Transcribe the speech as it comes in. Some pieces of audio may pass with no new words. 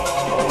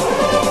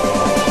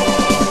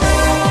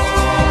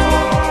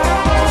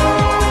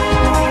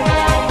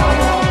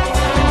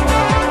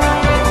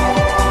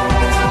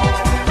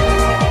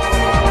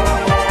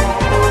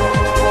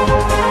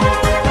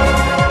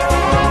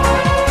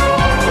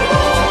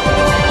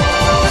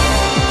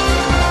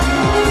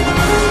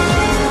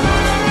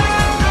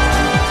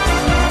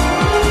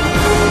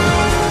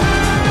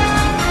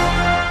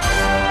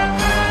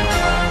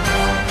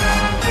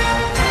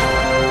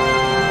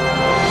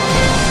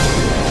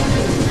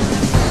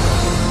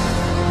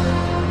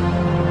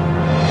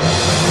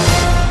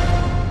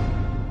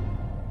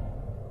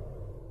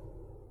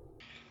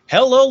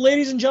Hello,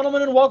 ladies and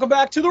gentlemen, and welcome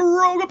back to the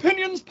Rogue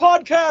Opinions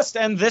podcast.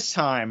 And this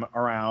time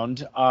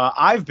around,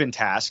 I've been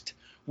tasked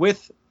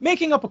with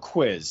making up a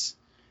quiz.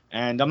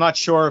 And I'm not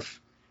sure if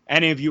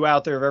any of you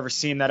out there have ever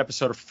seen that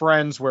episode of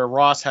Friends where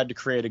Ross had to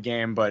create a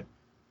game, but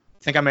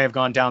I think I may have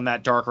gone down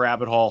that dark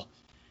rabbit hole.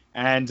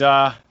 And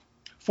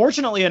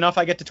fortunately enough,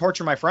 I get to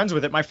torture my friends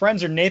with it. My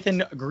friends are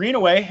Nathan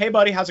Greenaway. Hey,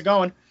 buddy, how's it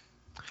going?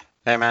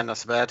 Hey, man, not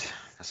so bad.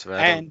 Not so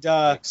bad. And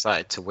I'm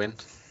excited to win.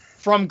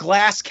 From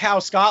Glasgow,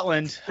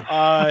 Scotland,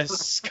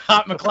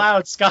 Scott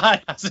McLeod.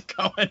 Scott, how's it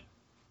going?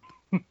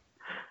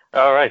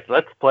 All right,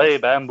 let's play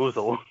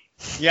Bamboozle.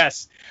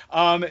 Yes.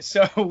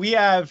 So we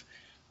have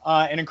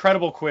an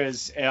incredible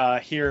quiz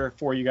here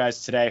for you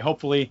guys today.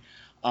 Hopefully,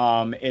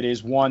 it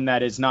is one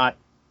that is not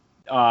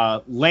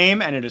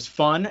lame and it is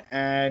fun.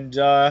 And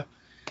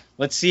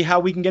let's see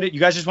how we can get it. You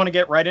guys just want to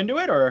get right into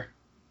it, or?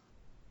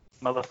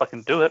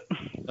 Motherfucking do it.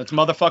 Let's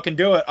motherfucking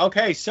do it.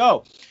 Okay,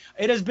 so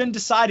it has been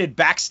decided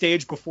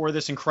backstage before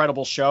this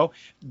incredible show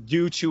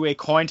due to a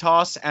coin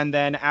toss, and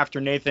then after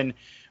Nathan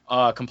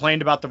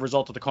complained about the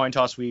result of the coin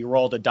toss, we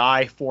rolled a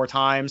die 4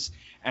 times,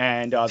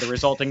 and the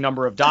resulting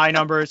number of die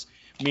numbers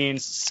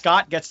means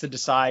Scott gets to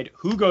decide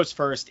who goes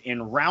first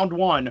in round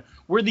 1,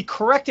 where the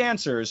correct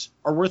answers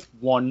are worth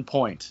 1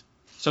 point.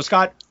 So,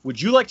 Scott,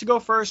 would you like to go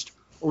first,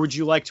 or would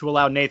you like to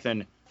allow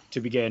Nathan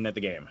to begin at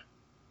the game?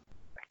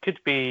 I could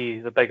be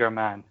the bigger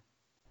man.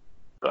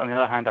 But on the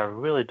other hand, I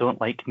really don't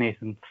like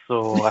Nathan,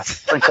 so I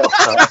think I'll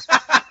start.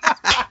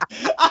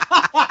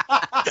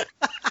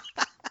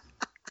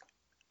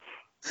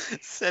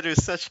 Said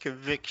with such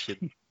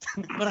conviction.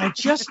 But I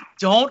just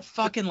don't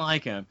fucking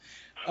like him.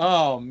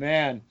 Oh,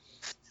 man.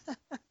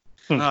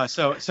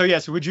 So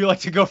yes, would you like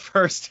to go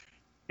first?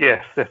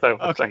 Yes, I would.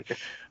 Okay. Thank you.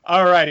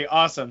 Alrighty,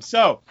 awesome.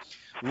 So,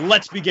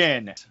 let's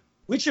begin.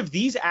 Which of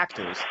these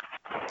actors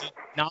did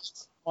not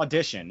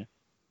audition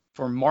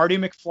for Marty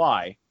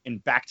McFly in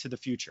Back to the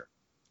Future?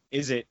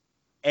 Is it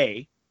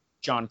A,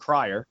 John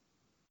Cryer,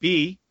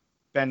 B,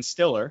 Ben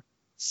Stiller,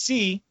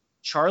 C,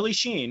 Charlie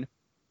Sheen,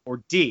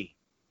 or D,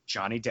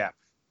 Johnny Depp?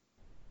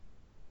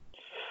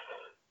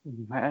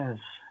 Man.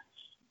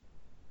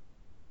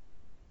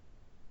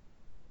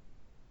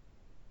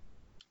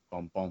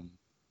 Bum, bum,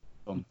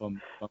 bum,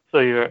 bum, bum.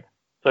 So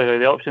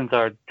the options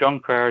are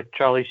John Cryer,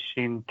 Charlie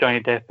Sheen, Johnny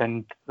Depp,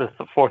 and the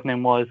fourth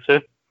name was who?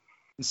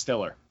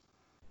 Stiller.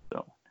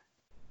 So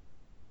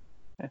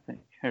I think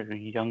how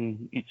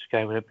young each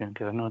guy would have been,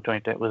 because I know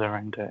Johnny Depp was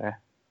around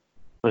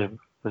was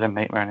in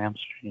Nightmare on Elm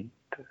Street.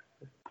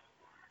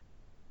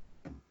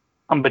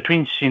 I'm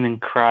between Sheen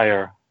and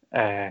Cryer.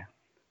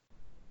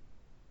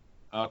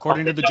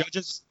 According to the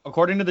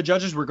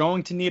judges, we're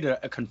going to need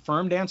a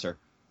confirmed answer.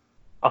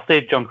 I'll say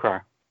John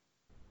Cryer.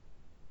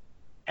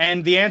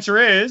 And the answer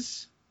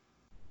is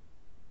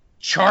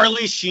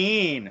Charlie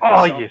Sheen.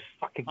 Oh, So, you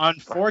fucking.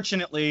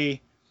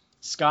 unfortunately,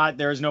 Scott,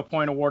 there is no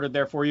point awarded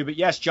there for you. But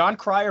yes, John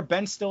Cryer,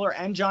 Ben Stiller,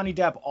 and Johnny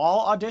Depp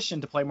all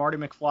auditioned to play Marty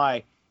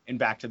McFly in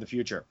Back to the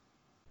Future.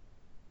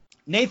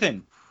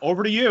 Nathan,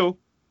 over to you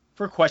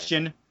for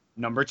question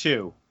number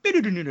 2.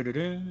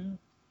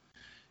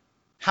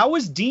 How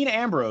was Dean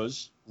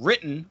Ambrose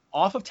written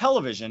off of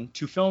television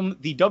to film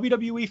the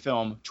WWE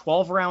film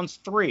 12 Rounds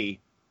 3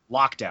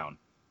 Lockdown?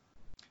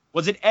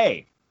 Was it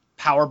A,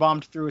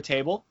 powerbombed through a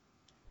table,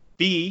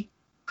 B,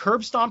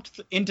 curb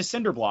stomped into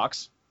cinder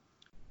blocks,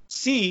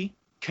 C,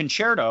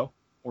 concerto,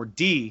 or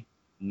D,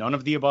 none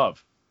of the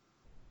above?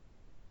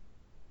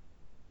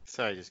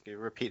 Sorry, just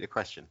repeat the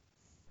question.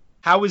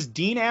 How was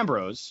Dean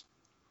Ambrose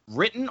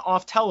written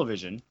off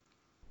television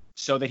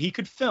so that he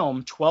could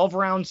film 12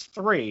 Rounds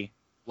 3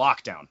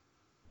 Lockdown?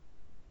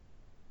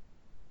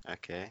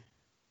 Okay.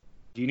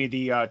 Do you need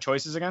the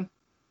choices again?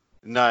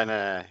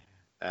 No.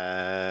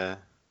 I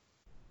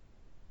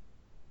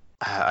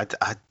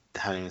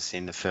haven't even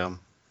seen the film.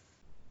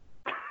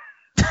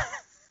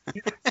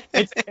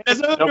 It has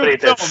nothing to do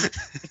with the film.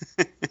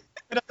 It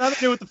has nothing to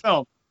do with the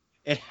film.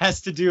 It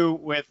has to do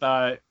with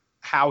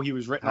how he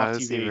was written How off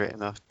was TV. he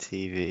written off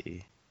TV?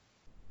 It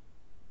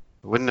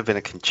wouldn't have been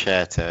a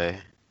concerto.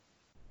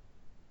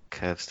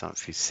 Curb stomp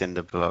through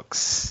cinder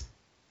blocks.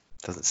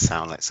 Doesn't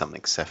sound like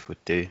something Seth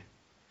would do.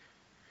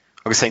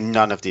 I'm going to say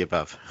none of the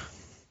above.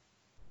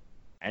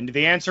 And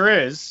the answer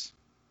is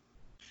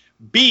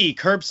B,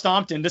 curb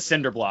stomped into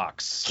cinder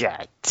blocks.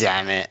 God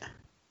damn it.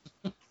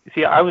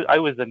 See, I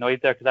was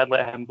annoyed there because I'd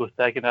let him go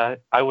second.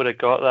 I would have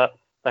got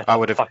that. I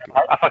would have.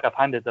 I fuck up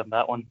handed him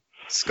that one.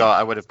 Scott,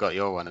 I would have got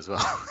your one as well.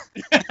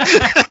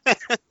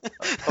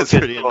 That's Okay,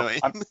 pretty so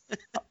annoying.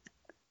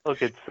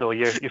 Okay, so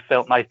you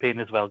felt my pain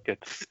as well. Good.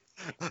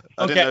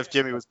 I didn't know if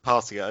Jimmy was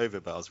passing it over,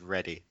 but I was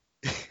ready.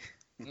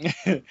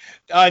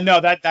 No,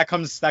 that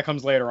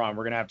comes later on.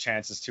 We're gonna have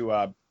chances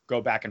to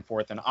go back and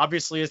forth, and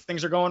obviously, as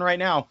things are going right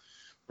now,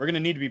 we're gonna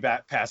need to be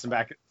passing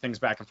things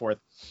back and forth.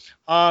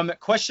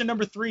 Question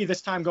number 3.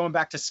 This time going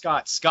back to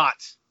Scott.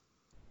 Scott,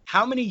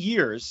 how many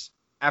years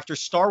after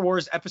Star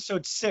Wars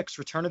Episode 6: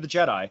 Return of the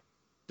Jedi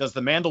does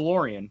The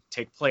Mandalorian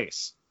take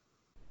place?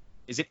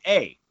 Is it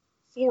A,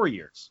 4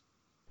 years,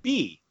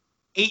 B,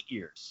 8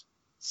 years,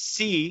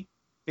 C,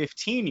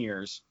 15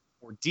 years,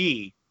 or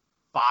D,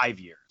 5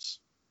 years?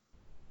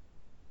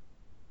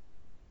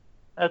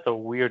 That's a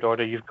weird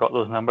order you've got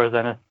those numbers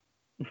in it.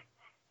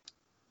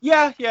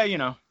 Yeah,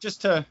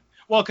 just to,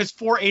 well, because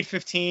 4, 8,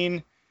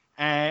 15,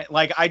 and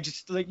like I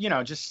just, like,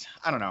 just,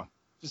 I don't know,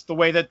 just the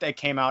way that they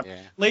came out. Yeah.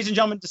 Ladies and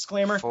gentlemen,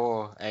 disclaimer.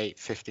 4, 8,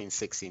 15,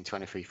 16,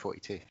 23,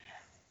 42.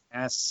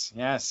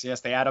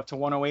 Yes, they add up to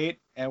 108,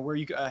 and where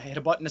you hit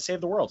a button to save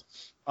the world.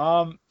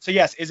 So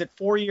yes, is it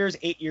 4 years,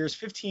 8 years,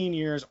 15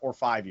 years, or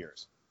 5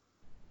 years?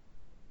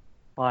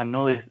 Well, I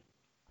know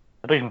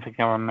I don't even think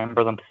I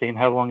remember them saying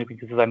how long,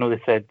 because I know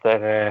they said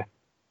that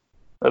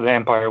the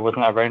Empire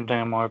wasn't around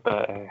anymore,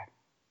 but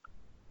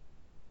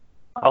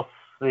I'll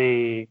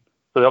say,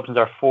 so the options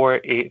are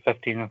 4, 8,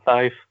 15, and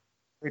 5.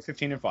 8,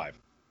 15, and 5.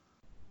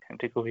 Can't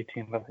take away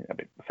 18, but I think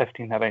about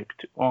 15, that might be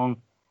too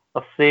long.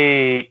 I'll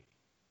say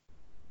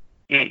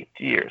 8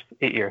 years.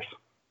 8 years.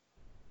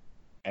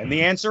 And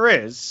the answer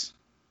is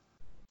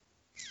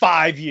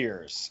 5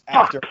 years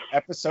after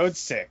episode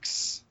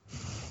 6.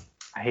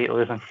 I hate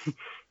losing.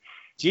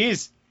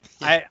 Jeez,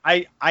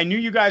 I knew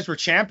you guys were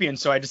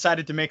champions, so I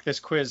decided to make this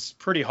quiz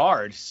pretty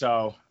hard.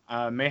 So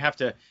may have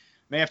to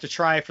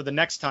try for the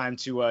next time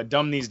to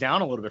dumb these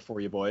down a little bit for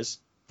you boys.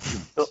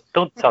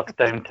 Don't talk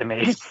down to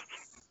me.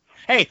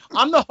 Hey,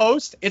 I'm the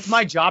host. It's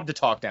my job to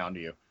talk down to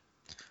you.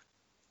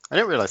 I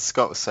didn't realize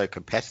Scott was so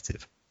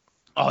competitive.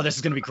 Oh, this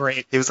is gonna be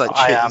great. He was like,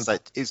 I chill, am.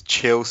 he was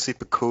chill,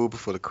 super cool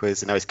before the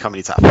quiz, and now he's coming.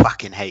 He's like, I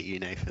fucking hate you,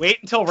 Nathan. Wait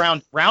until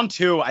round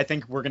 2. I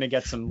think we're gonna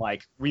get some,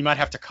 like, we might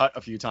have to cut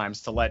a few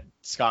times to let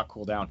Scott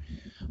cool down.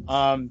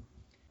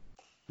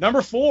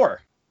 Number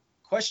 4.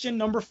 Question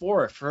number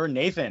 4 for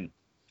Nathan.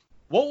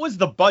 What was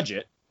the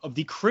budget of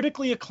the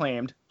critically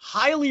acclaimed,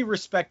 highly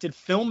respected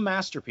film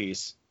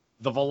masterpiece,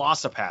 The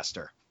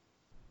Velocipaster?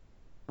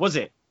 Was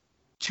it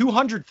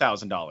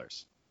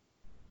 $200,000,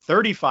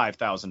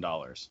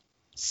 $35,000,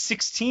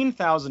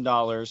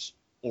 $16,000,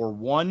 or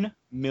 $1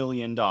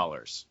 million?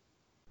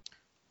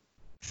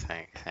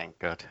 Thank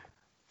God.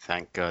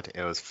 Thank God.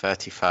 It was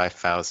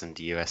 $35,000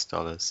 US.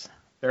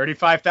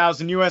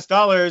 $35,000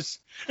 US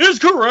is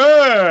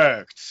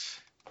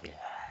correct.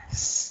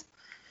 Yes.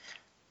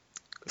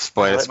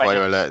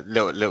 Spoiler alert.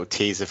 Little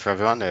teaser for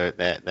everyone.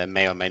 There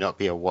may or may not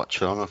be a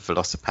watch along of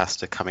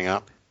Velocipaster coming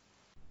up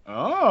in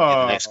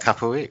the next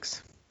couple of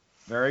weeks.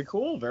 Very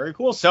cool, very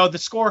cool. So the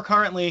score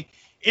currently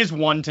is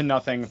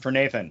 1-0 for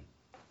Nathan.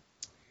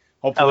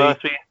 Hopefully,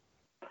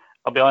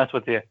 I'll be honest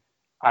with you.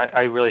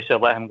 I really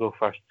should let him go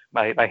first.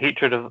 My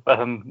hatred of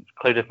him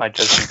clouded my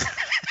judgment.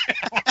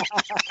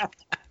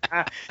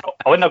 I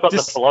wouldn't have got the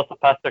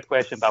Velocipaster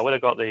question, but I would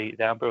have got the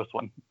Ambrose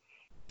one.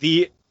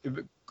 The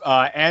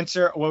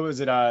answer, what was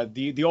it?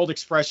 The old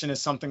expression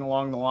is something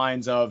along the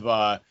lines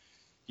of,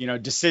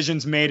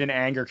 decisions made in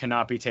anger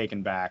cannot be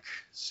taken back.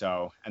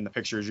 So, and the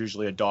picture is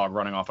usually a dog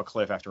running off a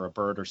cliff after a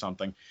bird or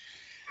something.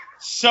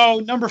 So,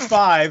 number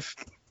 5,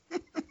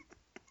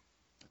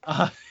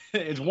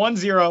 it's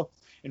 1-0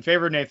 in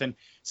favor of Nathan.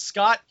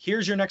 Scott,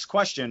 here's your next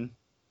question.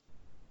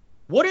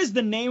 What is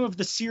the name of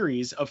the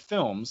series of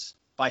films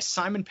by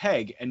Simon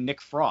Pegg and Nick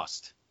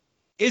Frost?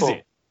 Is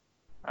it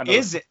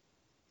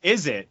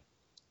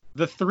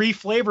the Three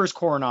Flavors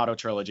Cornetto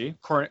trilogy,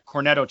 the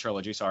Cornetto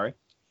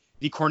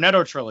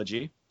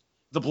trilogy,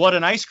 the Blood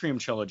and Ice Cream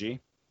trilogy,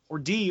 or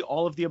D,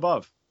 all of the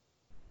above?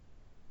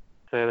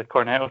 The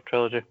Cornetto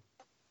trilogy.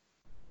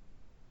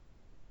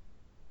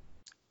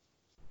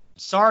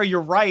 Sorry,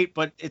 you're right,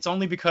 but it's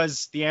only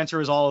because the answer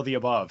is all of the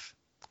above.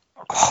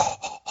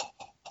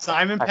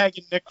 Simon Pegg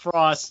and Nick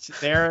Frost,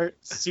 their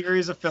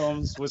series of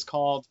films was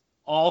called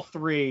all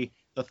three: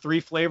 the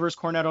Three Flavors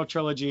Cornetto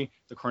trilogy,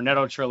 the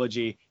Cornetto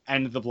trilogy,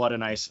 and the Blood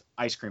and Ice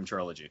Cream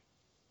trilogy.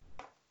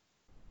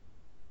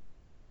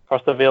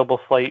 First available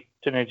flight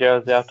to New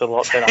Jersey after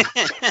lockdown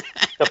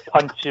to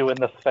punch you in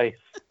the face.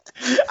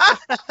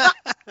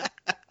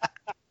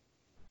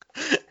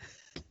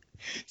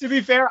 To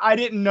be fair, I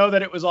didn't know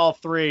that it was all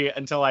three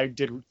until I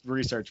did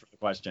research for the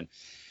question.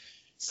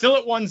 Still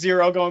at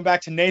 1-0, going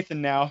back to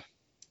Nathan now.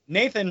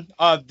 Nathan,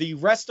 the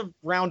rest of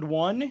round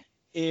 1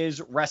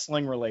 is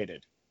wrestling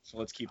related, so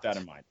let's keep that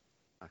in mind.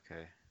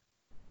 Okay.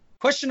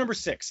 Question number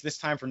 6, this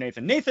time for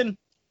Nathan. Nathan,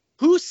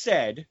 who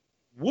said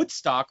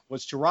Woodstock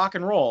was to rock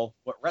and roll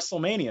what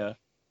WrestleMania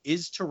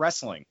is to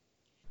wrestling?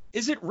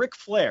 Is it Ric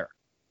Flair,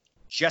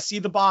 Jesse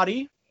the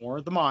Body,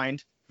 or the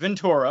Mind,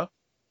 Ventura,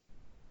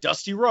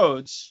 Dusty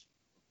Rhodes,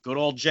 good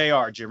old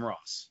JR, Jim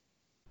Ross?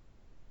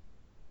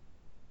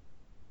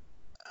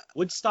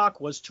 Woodstock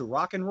was to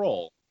rock and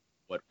roll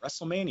what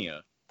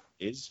WrestleMania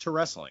is to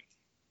wrestling.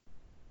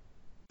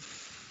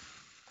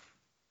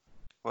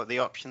 What are the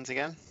options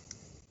again?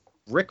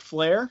 Ric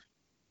Flair,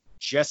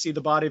 Jesse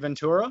the Body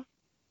Ventura,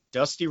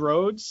 Dusty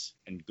Rhodes,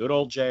 and good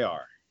old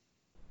JR.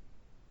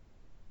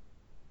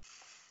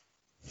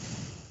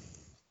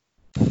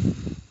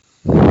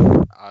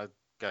 I'll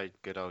go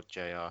good old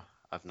JR.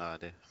 I've no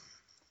idea.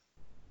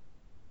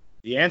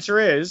 The answer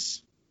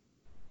is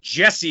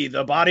Jesse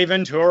the Body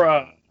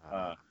Ventura.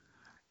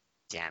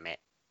 Damn it.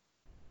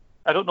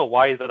 I don't know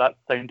why, but that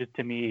sounded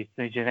to me, as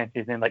soon as you mentioned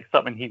his name, like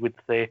something he would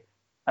say,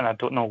 and I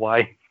don't know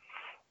why.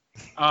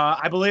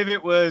 I believe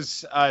it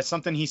was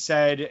something he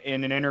said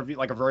in an interview,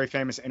 like a very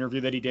famous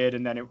interview that he did,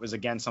 and then it was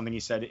again something he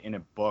said in a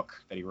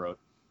book that he wrote.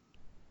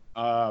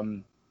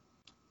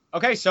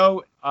 Okay,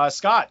 so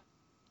Scott,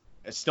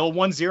 it's still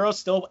 1-0,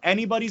 still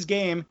anybody's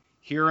game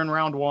here in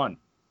round one.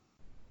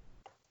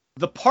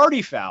 The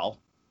party foul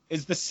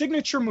is the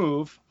signature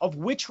move of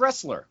which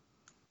wrestler?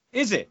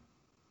 Is it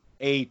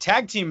a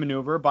tag team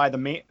maneuver by the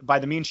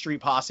Mean Street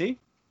Posse,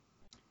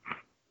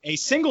 a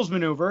singles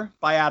maneuver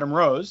by Adam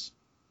Rose,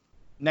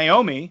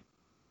 Naomi,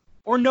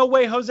 or No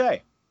Way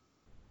Jose?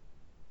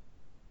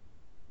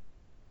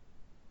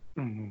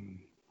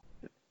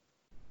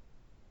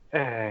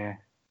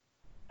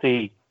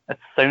 See, it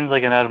sounds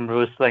like an Adam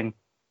Rose thing,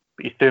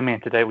 but you threw me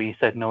into doubt when you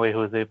said No Way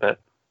Jose, but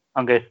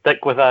I'm going to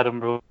stick with Adam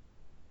Rose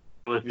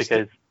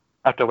because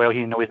after a while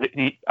he and No Way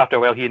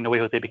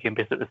Jose became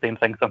basically the same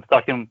thing, so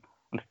I'm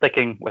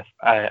sticking with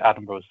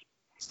Adam Rose.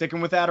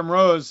 Sticking with Adam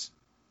Rose.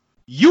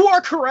 You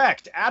are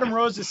correct. Adam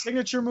Rose's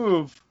signature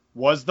move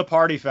was the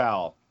party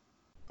foul.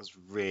 I was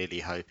really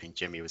hoping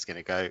Jimmy was going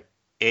to go,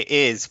 it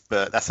is,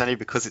 but that's only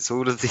because it's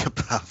all of the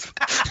above.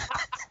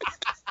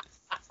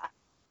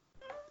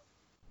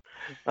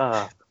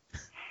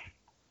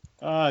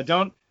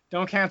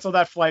 Don't cancel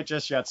that flight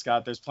just yet,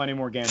 Scott. There's plenty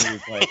more games to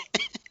play.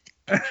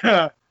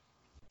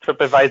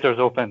 TripAdvisor's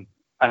open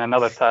and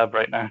another tab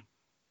right now.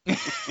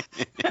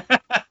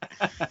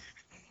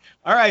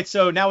 All right,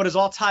 so now it is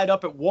all tied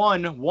up at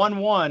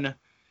 1-1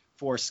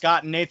 for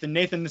Scott and Nathan.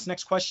 Nathan, this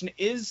next question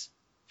is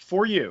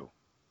for you.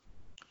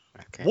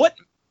 Okay.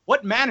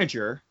 What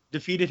manager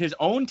defeated his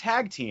own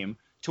tag team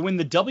to win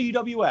the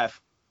WWF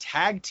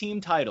tag team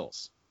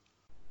titles?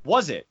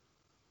 Was it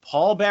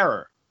Paul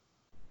Bearer,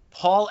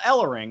 Paul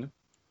Ellering,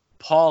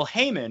 Paul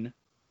Heyman,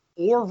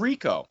 or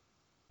Rico?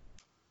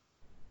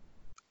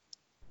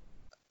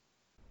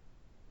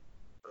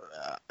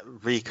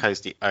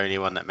 Rico's the only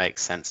one that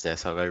makes sense there,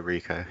 so I'll go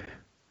Rico.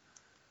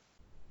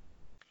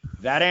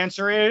 That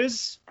answer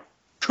is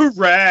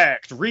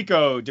correct.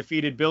 Rico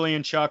defeated Billy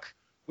and Chuck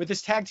with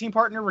his tag team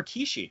partner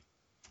Rikishi.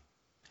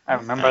 I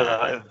remember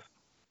that.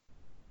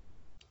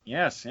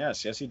 Yes,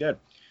 he did.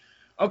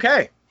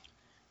 Okay.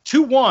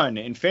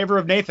 2-1 in favor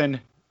of Nathan.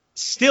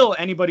 Still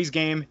anybody's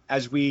game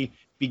as we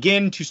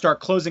begin to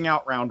start closing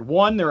out round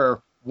one. There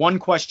are one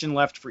question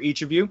left for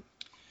each of you.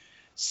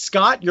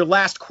 Scott, your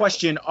last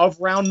question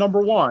of round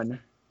number one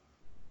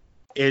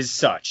is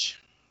such.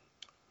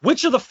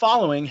 Which of the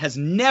following has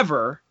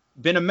never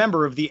been a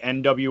member of the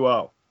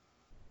NWO?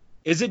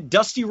 Is it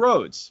Dusty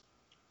Rhodes,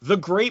 The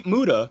Great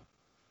Muta,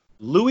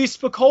 Louis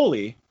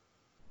Spicoli,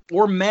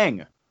 or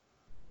Meng?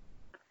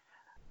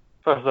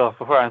 First off,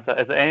 before I answer,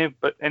 is there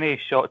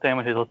any shot to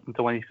anyone who's listened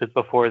to one of these shows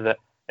before that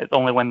it's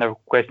only when the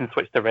question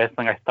switched to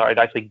wrestling I started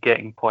actually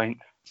getting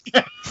points?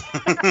 I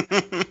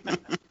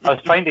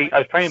was trying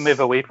to move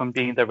away from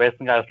being the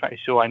wrestling guy. I was trying to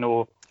show I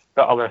know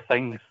about other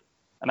things,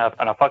 and I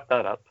fucked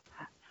that up.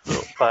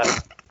 So,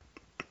 but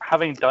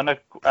having done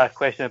a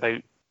question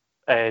about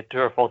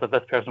true or false if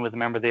this person was a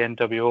member of the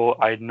NWO,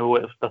 I know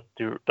it was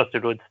Dusty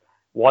Rhodes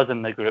was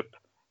in the group.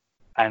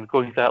 And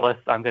going through that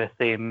list, I'm going to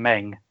say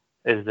Meng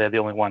is the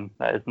only one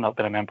that has not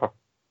been a member.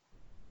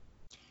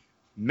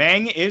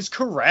 Meng is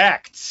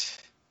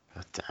correct.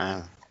 Oh,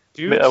 damn.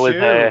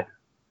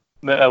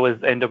 It was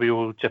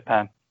NWO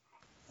Japan,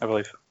 I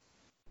believe.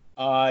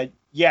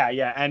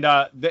 Yeah. And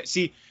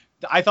see,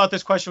 I thought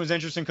this question was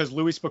interesting because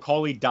Louis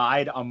Spicoli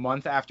died a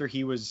month after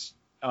he was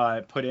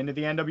put into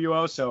the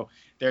NWO. So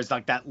there's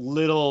like that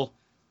little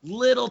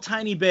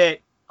tiny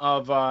bit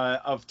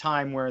of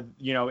time where,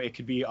 you know, it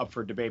could be up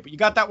for debate. But you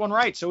got that one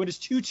right. So it is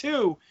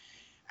 2-2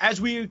 as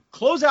we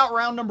close out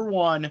round number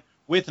one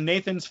with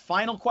Nathan's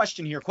final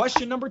question here.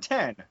 Question number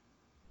 10.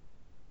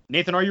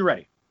 Nathan, are you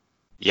ready?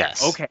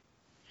 Yes. Okay.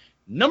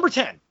 Number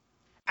 10.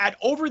 At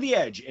Over the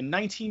Edge in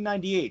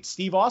 1998,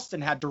 Steve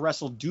Austin had to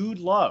wrestle Dude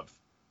Love.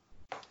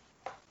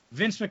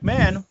 Vince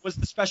McMahon was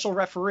the special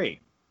referee.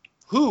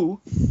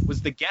 Who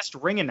was the guest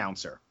ring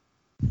announcer?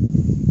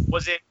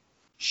 Was it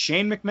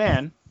Shane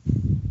McMahon,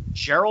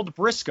 Gerald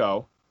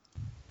Briscoe,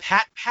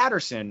 Pat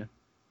Patterson,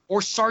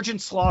 or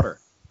Sergeant Slaughter?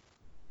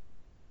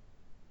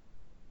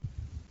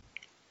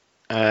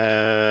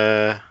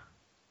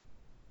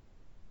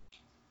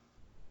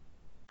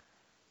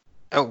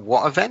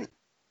 What event?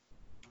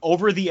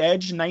 Over the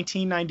Edge,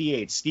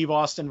 1998. Steve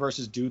Austin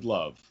versus Dude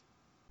Love.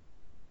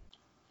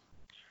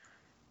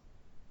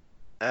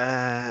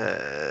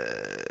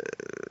 I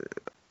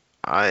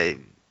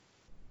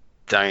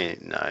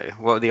don't know.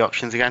 What are the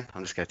options again?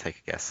 I'm just going to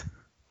take a guess.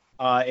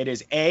 It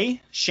is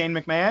A, Shane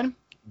McMahon,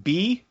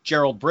 B,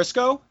 Gerald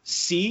Briscoe,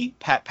 C,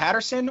 Pat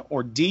Patterson,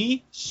 or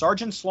D,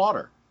 Sergeant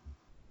Slaughter.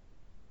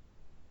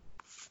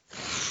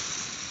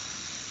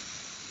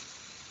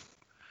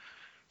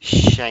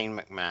 Shane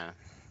McMahon.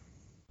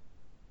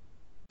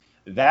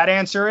 That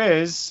answer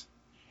is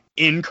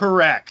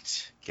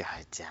incorrect. God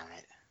damn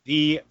it.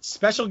 The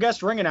special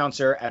guest ring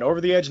announcer at Over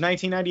the Edge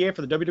 1998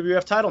 for the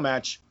WWF title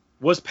match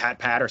was Pat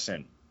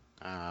Patterson.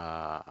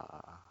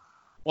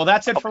 Well,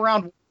 that's it for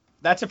round.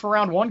 That's it for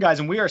round one, guys,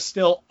 and we are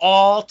still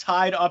all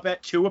tied up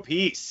at 2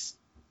 apiece.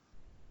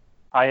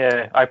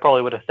 I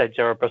probably would have said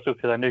Gerard Bristol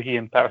because I knew he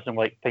and Patterson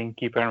were like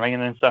timekeeper and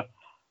ringing and stuff.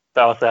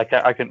 But honestly,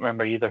 I couldn't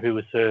remember either who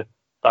was who.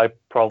 So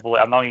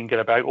I'm not even good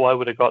about. Well, I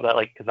would have got that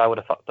because I would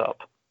have fucked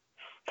up.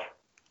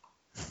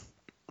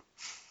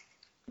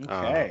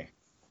 Okay.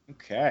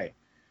 Okay.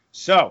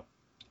 So,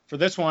 for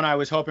this one, I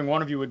was hoping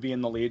one of you would be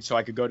in the lead so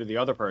I could go to the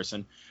other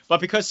person.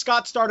 But because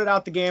Scott started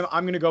out the game,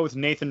 I'm going to go with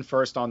Nathan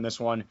first on this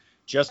one.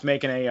 Just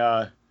making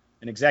an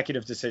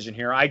executive decision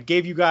here. I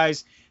gave you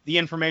guys the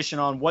information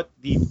on what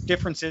the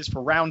difference is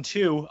for round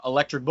 2,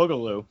 Electric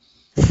Boogaloo,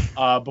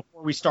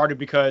 before we started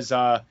because,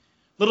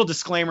 little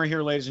disclaimer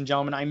here, ladies and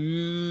gentlemen, I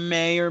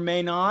may or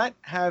may not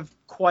have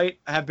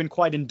been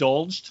quite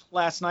indulged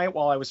last night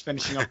while I was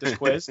finishing up this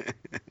quiz.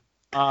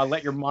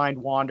 Let your mind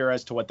wander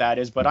as to what that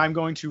is, but I'm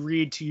going to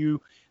read to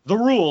you the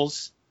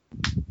rules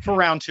for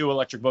round 2,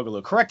 Electric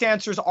Boogaloo. Correct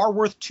answers are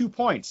worth 2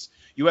 points.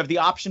 You have the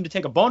option to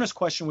take a bonus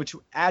question, which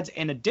adds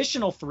an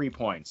additional 3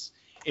 points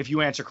if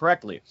you answer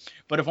correctly.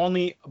 But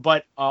only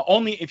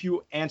if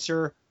you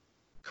answer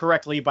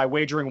correctly by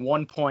wagering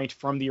 1 point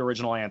from the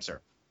original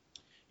answer.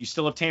 You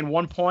still obtain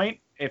 1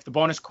 point if the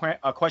bonus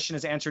question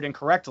is answered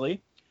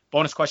incorrectly.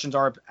 Bonus questions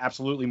are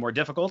absolutely more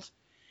difficult.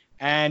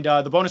 And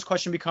the bonus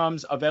question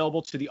becomes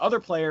available to the other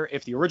player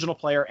if the original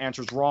player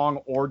answers wrong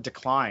or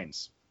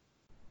declines.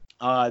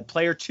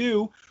 Player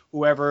 2,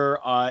 whoever,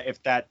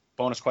 if that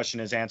bonus question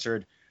is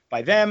answered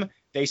by them,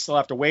 they still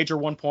have to wager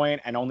 1 point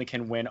and only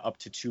can win up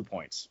to 2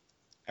 points.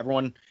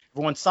 Everyone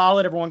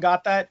solid? Everyone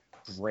got that?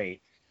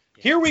 Great.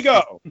 Here we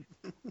go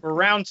for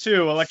round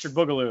 2, Electric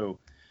Boogaloo.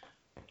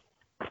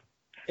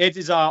 It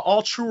is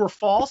all true or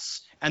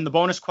false, and the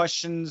bonus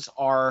questions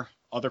are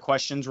other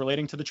questions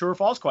relating to the true or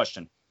false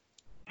question.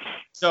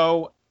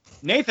 So,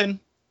 Nathan,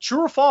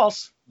 true or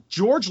false,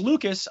 George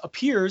Lucas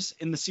appears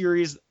in the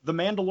series The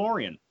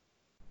Mandalorian.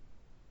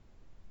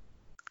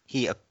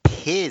 He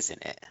appears in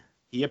it.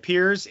 He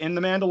appears in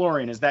The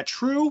Mandalorian. Is that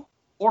true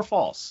or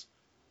false?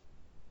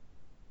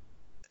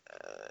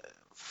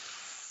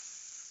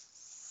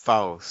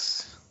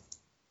 False.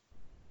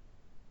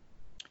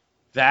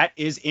 That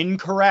is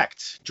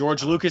incorrect.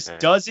 George Lucas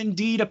does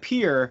indeed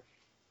appear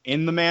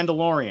in The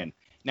Mandalorian.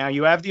 Now,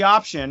 you have the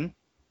option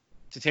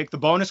to take the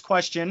bonus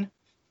question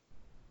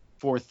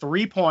for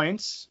 3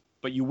 points,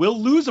 but you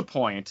will lose a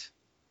point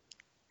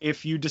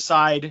if you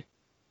decide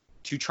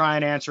to try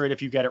and answer it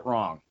if you get it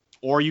wrong.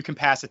 Or you can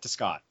pass it to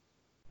Scott.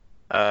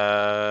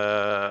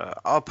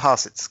 I'll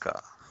pass it to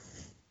Scott.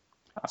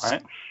 All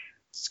right.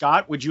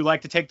 Scott, would you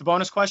like to take the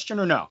bonus question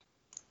or no?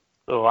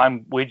 So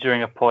I'm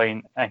wagering a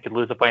point and could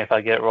lose a point if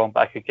I get it wrong, but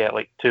I could get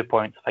like 2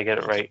 points if I get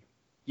it right.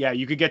 Yeah,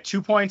 you could get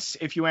 2 points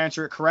if you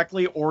answer it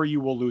correctly, or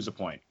you will lose a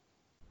point.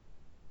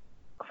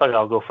 Fuck it,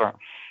 I'll go for it.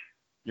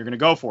 You're going to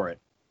go for it.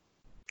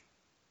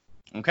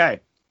 Okay.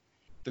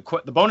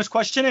 The bonus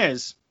question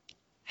is,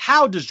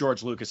 how does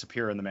George Lucas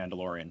appear in The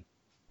Mandalorian?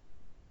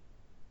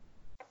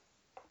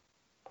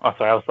 Oh,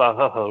 sorry, I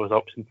thought there was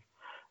options.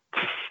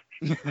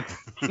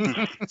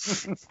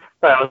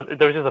 Right,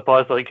 there was just a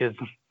pause, like, because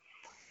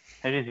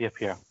how does he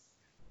appear?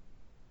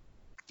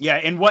 Yeah,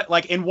 in what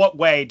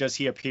way does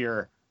he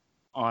appear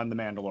on The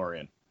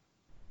Mandalorian?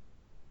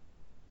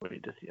 Where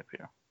does he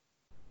appear?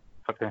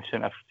 Fuck, I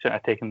shouldn't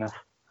have taken this.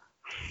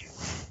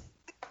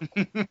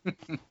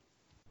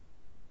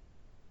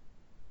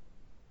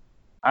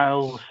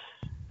 I'll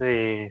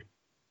say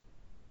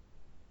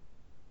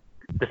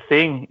the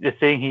saying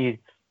he's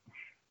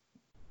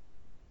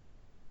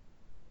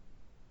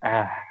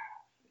I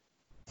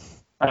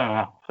don't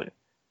know.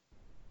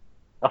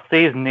 I'll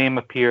say his name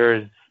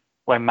appears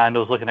when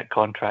Mando's looking at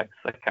contracts.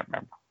 I can't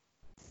remember.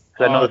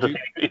 Because I know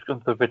he's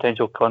going through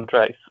potential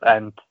contracts,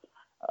 and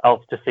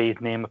I'll just say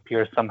his name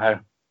appears somehow.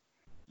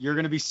 You're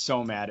going to be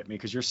so mad at me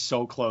because you're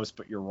so close,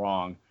 but you're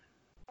wrong.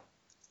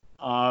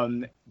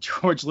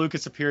 George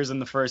Lucas appears in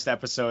the first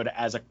episode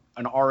as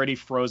an already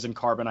frozen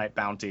carbonite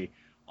bounty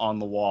on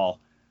the wall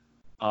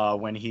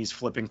when he's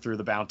flipping through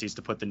the bounties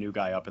to put the new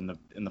guy up in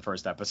the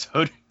first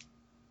episode.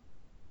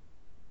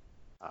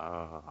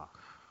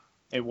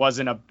 It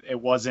wasn't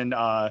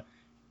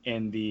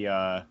in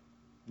the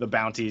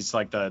bounties,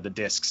 like the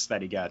discs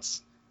that he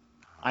gets.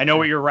 I know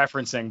what you're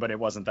referencing, but it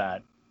wasn't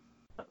that.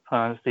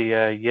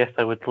 Yes,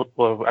 I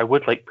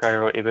would like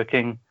priority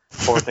booking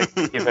for it.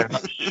 Thank you very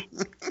much.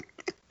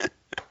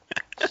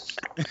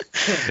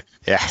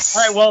 Yes.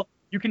 All right, well,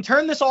 you can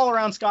turn this all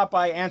around, Scott,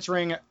 by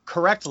answering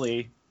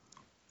correctly.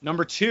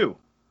 Number 2,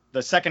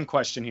 the second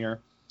question here.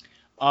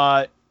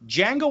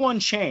 Django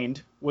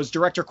Unchained was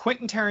director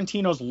Quentin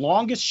Tarantino's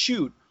longest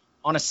shoot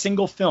on a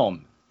single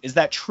film. Is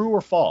that true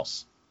or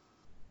false?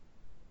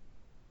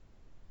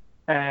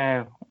 It's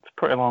a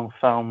pretty long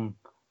film.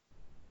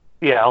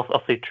 Yeah,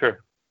 I'll say true.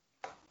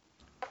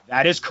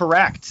 That is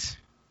correct.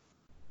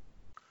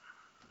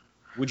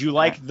 Would you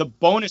like the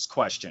bonus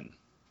question?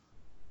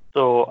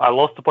 So I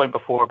lost the point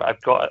before, but I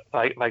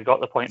got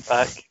the point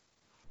back.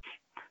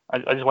 I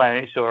just want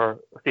to make sure,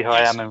 see how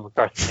I am in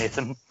regards to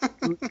Nathan.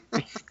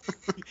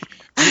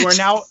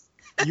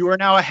 You are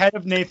now ahead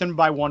of Nathan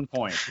by 1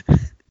 point.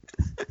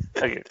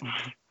 Okay.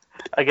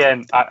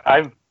 Again,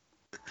 I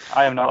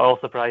am not all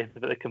surprised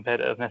about the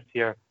competitiveness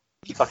here.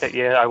 Fuck it,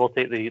 yeah, I will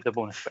take the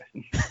bonus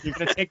question. You're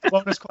going to take the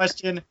bonus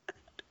question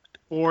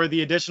for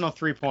the additional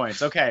 3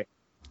 points. Okay.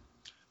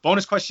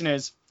 Bonus question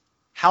is,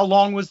 how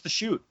long was the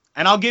shoot?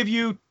 And I'll give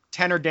you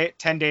 10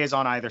 days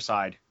on either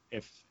side.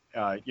 If,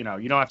 you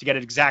don't have to get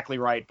it exactly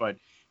right, but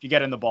if you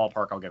get in the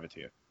ballpark, I'll give it to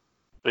you.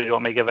 So you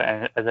want me to give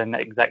it as an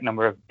exact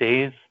number of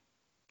days?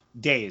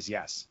 Days,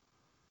 yes.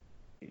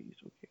 Okay.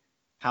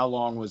 How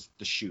long was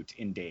the shoot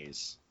in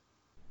days?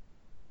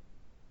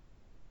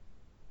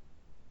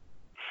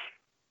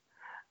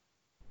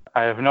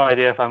 I have no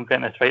idea if I'm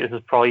getting this right. This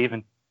is probably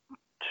even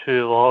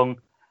too long,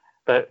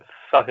 but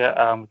fuck it.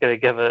 I'm going to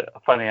give it a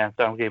funny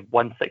answer. I'm going to give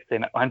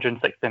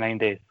 169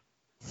 days.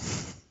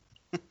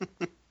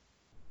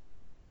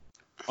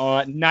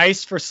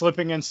 Nice for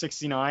slipping in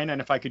 69, and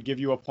if I could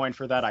give you a point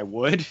for that, I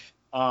would.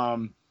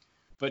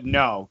 But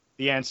no,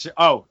 the answer...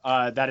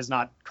 that is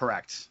not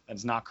correct. That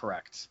is not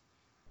correct.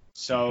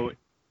 So,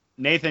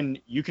 Nathan,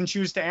 you can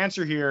choose to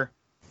answer here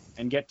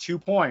and get 2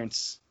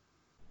 points,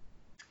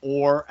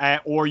 or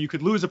you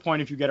could lose a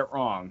point if you get it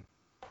wrong.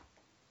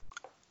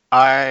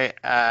 I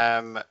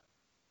am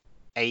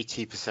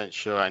 80%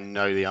 sure I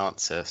know the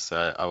answer,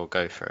 so I will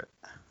go for it.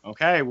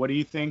 Okay, what do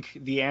you think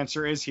the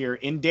answer is here?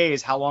 In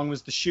days, how long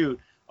was the shoot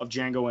of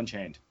Django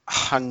Unchained?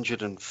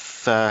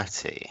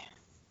 130.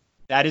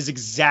 That is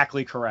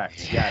exactly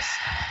correct, yes.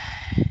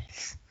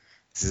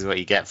 This is what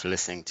you get for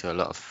listening to a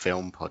lot of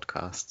film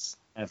podcasts.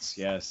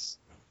 Yes.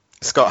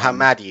 Scott, how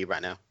mad are you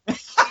right now?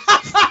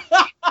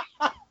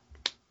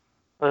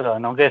 Hold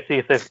on, I'm going to see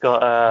if they've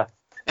got a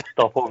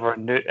stopover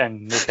in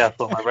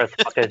Newcastle, where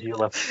the fuck is you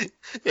live.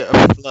 Yeah,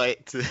 a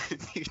flight to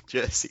New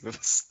Jersey with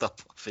a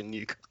stop off in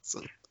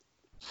Newcastle.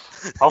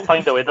 I'll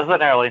find a way. There's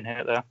an airline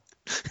here, though.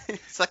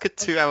 It's like a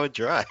 2-hour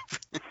drive.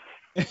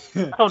 I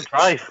don't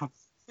drive.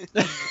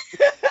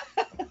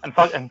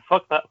 and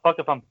fuck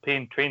if I'm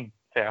paying train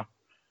fare.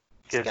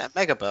 Just get a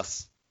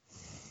megabus.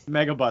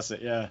 Megabus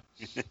it, yeah.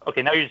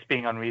 Okay, now you're just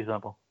being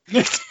unreasonable.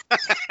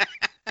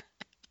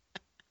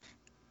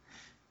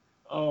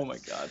 Oh my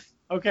god.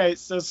 Okay,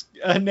 so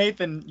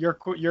Nathan, your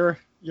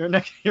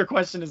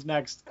question is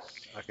next.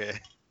 Okay.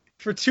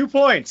 For 2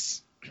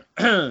 points,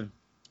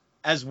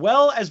 as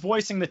well as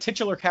voicing the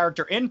titular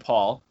character in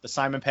Paul, the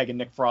Simon Pegg and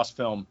Nick Frost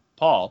film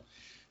Paul,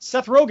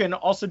 Seth Rogen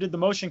also did the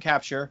motion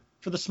capture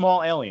for The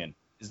Small Alien.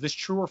 Is this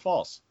true or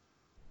false?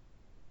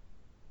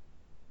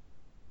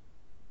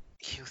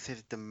 He also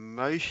did the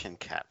motion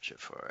capture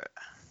for it.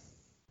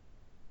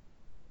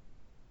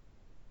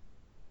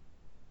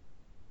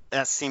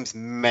 That seems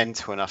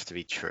mental enough to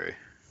be true.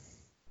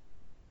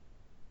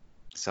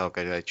 So I'll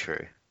go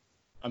true.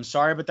 I'm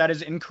sorry, but that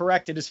is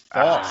incorrect. It is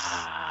false.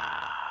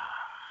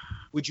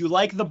 Would you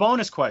like the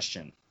bonus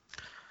question?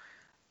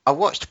 I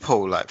watched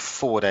Paul like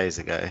 4 days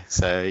ago,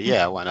 so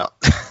yeah, why not?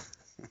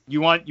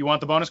 You want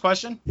the bonus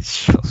question?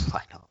 Sure,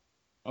 why not?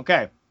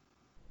 Okay.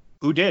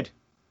 Who did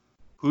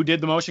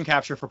the motion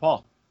capture for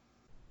Paul?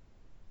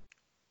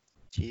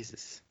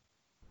 Jesus.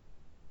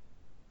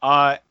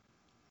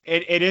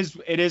 It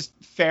is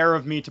fair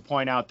of me to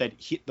point out that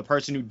the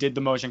person who did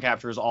the motion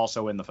capture is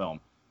also in the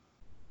film.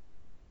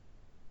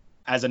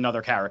 As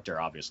another character,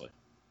 obviously.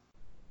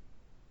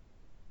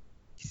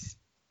 He's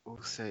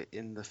also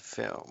in the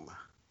film.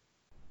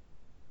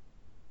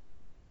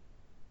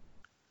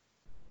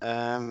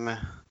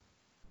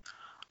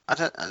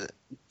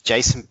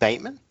 Jason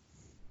Bateman?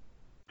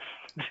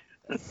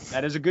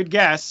 That is a good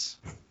guess,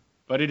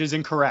 but it is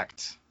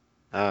incorrect.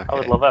 Okay. I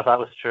would love it if that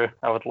was true.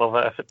 I would love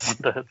it if it's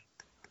this.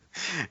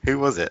 Who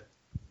was it?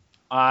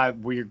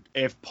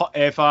 If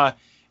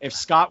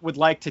Scott would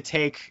like to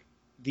take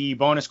the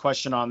bonus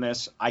question on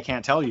this, I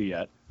can't tell you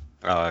yet.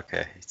 Oh,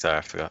 okay. Sorry,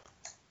 I forgot.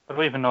 I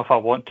don't even know if I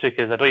want to,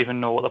 because I don't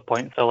even know what the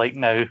points are like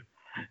now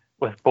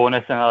with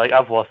bonus, and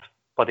I've lost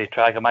bloody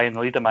track. Am I in the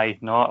lead? Am I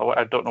not?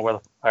 I don't know where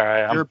I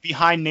am. You're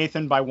behind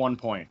Nathan by 1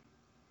 point.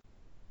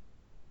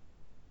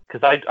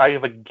 Because I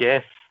have a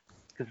guess,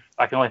 because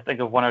I can only think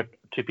of 1 or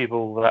 2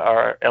 people that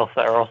are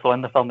also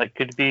in the film that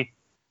could be,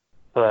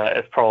 but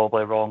it's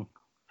probably wrong.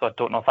 So I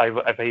don't know if I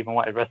even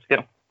want to risk it.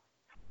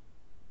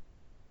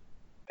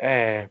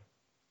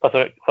 Plus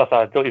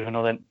I don't even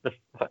know if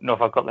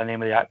I've got the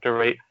name of the actor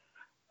right.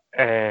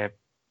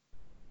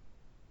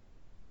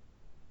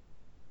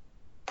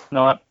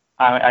 No,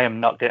 I am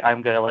not.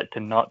 I'm going to like to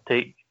not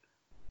take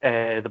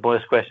the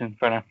bonus question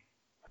for now.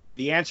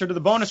 The answer to the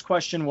bonus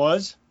question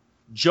was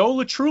Joe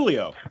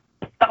Latrulio.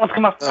 That was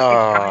come up.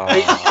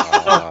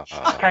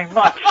 Fucking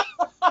much.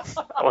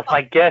 That was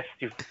my guess.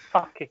 You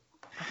fucking.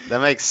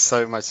 That makes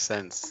so much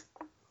sense.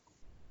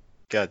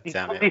 God He's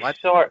damn it. really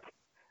short,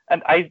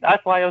 and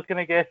that's why I was going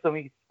to guess him.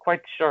 He's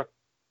quite short.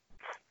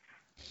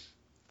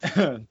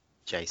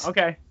 Jason.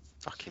 Okay.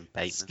 Fucking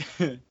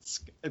Bateman.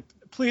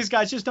 Please,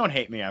 guys, just don't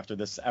hate me after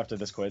this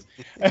quiz.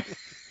 I'm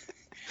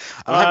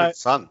having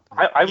fun.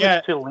 I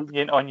was too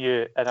lenient on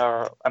you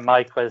in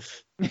my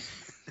quiz.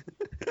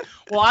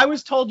 Well, I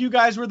was told you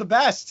guys were the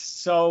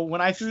best, so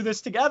when I threw this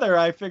together,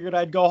 I figured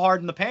I'd go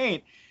hard in the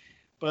paint.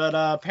 But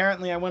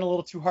apparently, I went a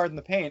little too hard in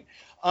the paint.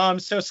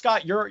 So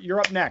Scott, you're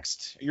up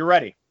next. You're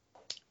ready.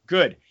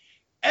 Good.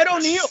 Ed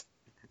O'Neill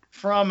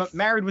from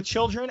Married with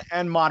Children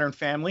and Modern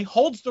Family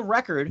holds the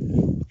record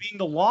for being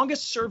the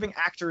longest-serving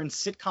actor in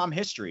sitcom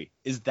history.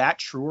 Is that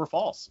true or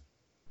false?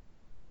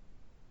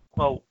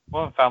 Well,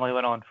 Modern Family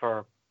went on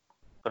for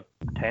 10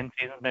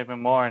 seasons, maybe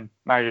more, and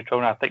Married with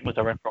Children, I think, was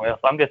around for a while.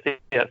 So I'm going to say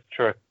it's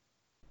true.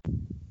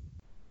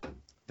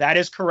 That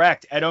is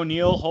correct. Ed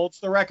O'Neill holds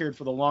the record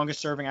for the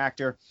longest-serving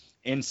actor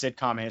in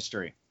sitcom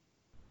history.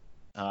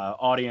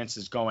 Audience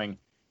is going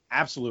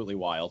absolutely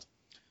wild.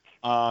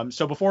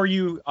 So before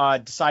you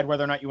decide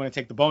whether or not you want to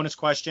take the bonus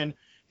question,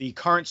 the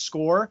current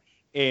score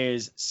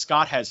is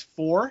Scott has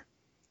 4,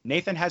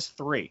 Nathan has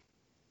 3.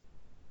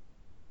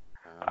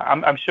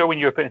 I'm sure when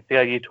you were putting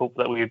together, you'd hope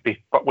that we would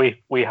be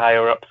way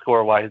higher up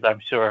score-wise, I'm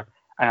sure.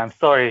 And I'm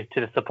sorry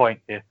to disappoint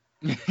you.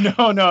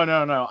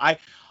 No. I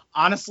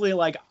honestly,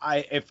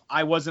 if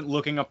I wasn't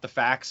looking up the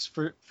facts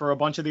for a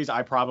bunch of these,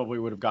 I probably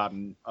would have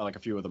gotten a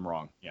few of them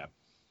wrong. Yeah.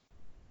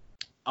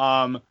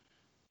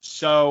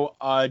 So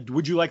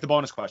would you like the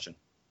bonus question?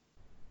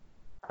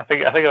 I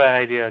think I have an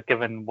idea,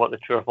 given what the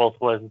true or false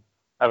was.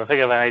 I think I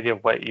have an idea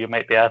of what you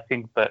might be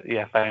asking, but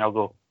yeah, fine, I'll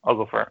go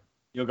for it.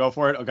 You'll go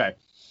for it? Okay.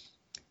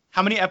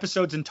 How many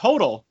episodes in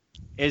total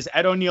is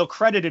Ed O'Neill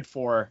credited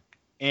for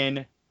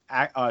in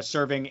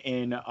serving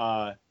in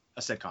a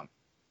sitcom?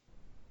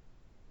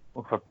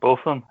 Well, for both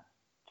of them.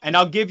 And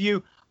I'll give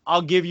you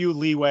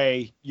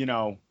leeway,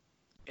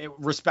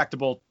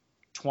 respectable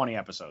 20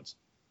 episodes.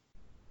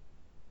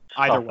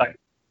 Either way.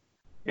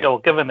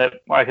 Given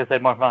that, like I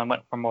said, Modern Family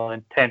went for more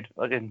than 10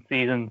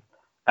 seasons,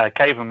 I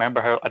can't even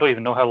remember I don't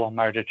even know how long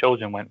Married with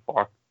Children went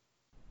for.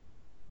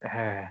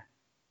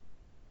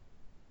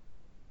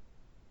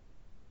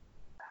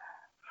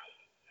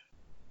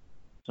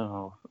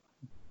 So,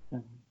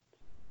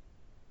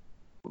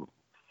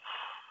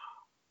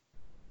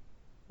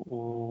 I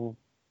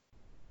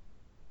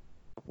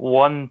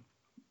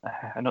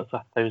know it's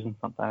 1,000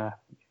 something.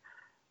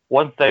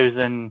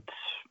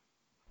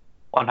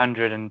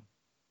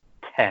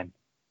 1,110.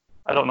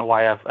 I don't know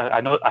why I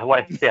know I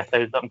wanted to say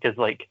 1,000 something because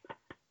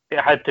it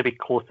had to be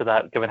close to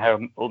that given how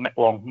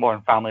long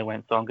Modern Family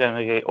went. So I'm going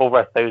to get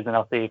over 1,000.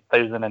 I'll say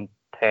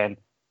 1,010.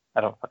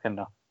 I don't fucking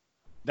know.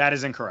 That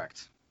is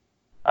incorrect.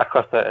 Of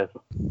course that is.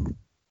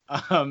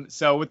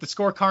 So with the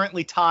score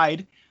currently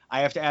tied,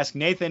 I have to ask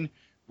Nathan,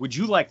 would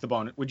you like to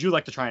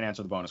try and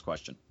answer the bonus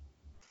question?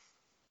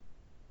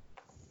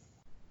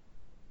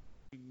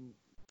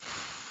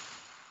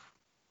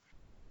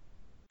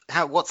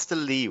 What's the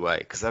leeway?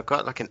 Because I've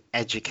got an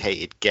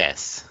educated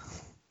guess.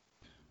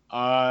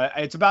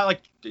 It's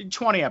about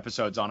 20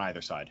 episodes on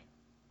either side.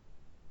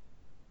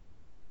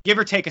 Give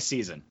or take a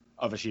season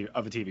of a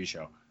TV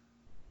show.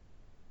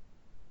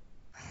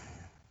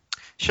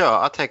 Sure,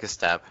 I'll take a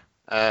stab.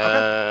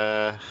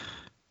 Okay.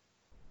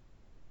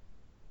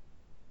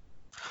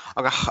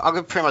 I'll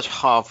go pretty much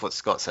half what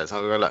Scott says.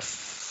 I'll go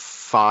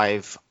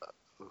 5,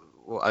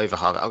 or over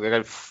half. I'll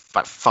go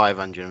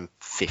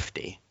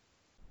 550.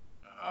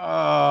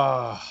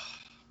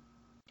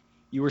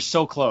 You were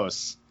so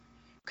close,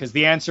 because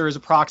the answer is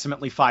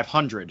approximately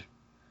 500.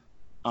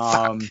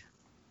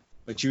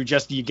 But you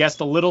guessed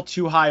a little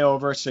too high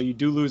over, so you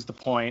do lose the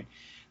point.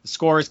 The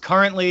score is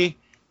currently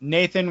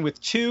Nathan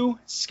with 2,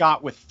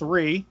 Scott with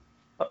 3.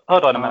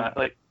 Hold on a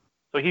minute.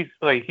 So he's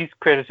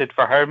credited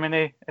for how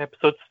many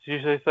episodes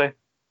did you say?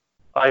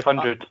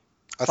 500.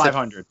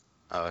 500.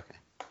 Oh, okay.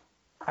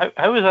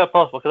 How is that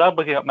possible? Because I'm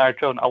looking up Married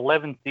Children,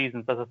 11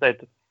 seasons, as I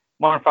said.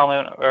 Modern Family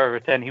over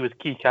 10, he was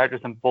key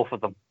characters in both of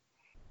them.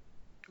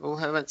 Well,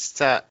 how much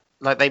that?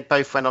 They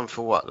both went on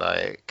for what,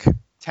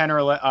 10 or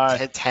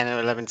 11? 10 or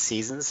 11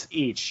 seasons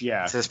each,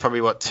 yeah. So it's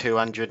probably what,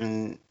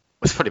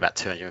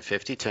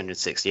 250,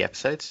 260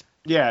 episodes.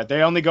 Yeah,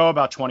 they only go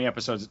about 20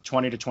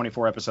 to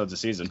 24 episodes a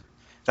season.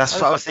 That's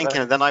what I was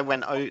thinking. And then I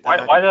went. Why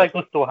did I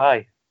go so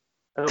high?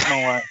 I don't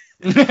know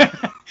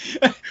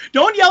why.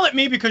 Don't yell at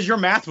me because your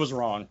math was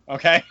wrong,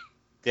 okay?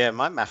 Yeah,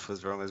 my math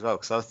was wrong as well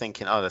because I was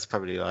thinking, that's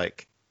probably 10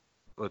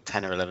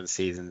 or 11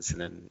 seasons, and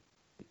then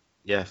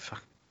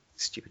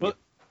stupid.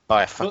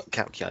 Buy a fucking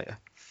calculator.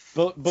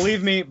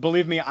 Believe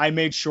me, I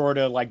made sure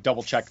to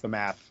double check the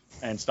math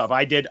and stuff.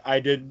 I did.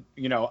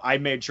 I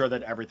made sure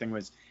that everything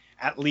was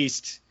at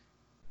least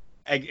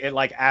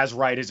as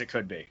right as it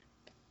could be.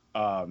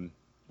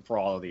 For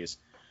all of these.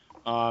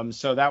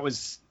 So that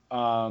was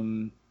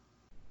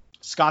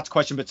Scott's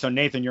question, but so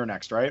Nathan, you're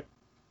next, right?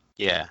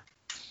 Yeah.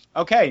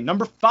 Okay,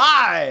 number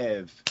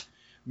 5.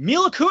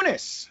 Mila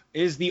Kunis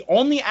is the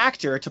only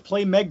actor to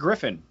play Meg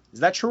Griffin. Is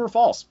that true or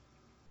false?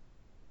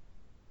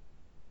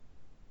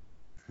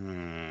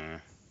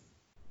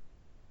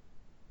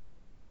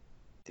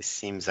 This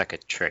seems like a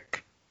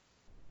trick.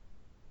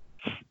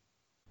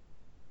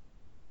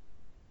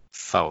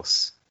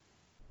 False.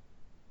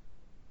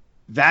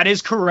 That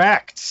is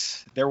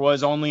correct. There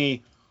was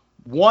only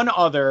one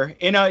other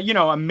in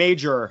a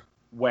major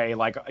way.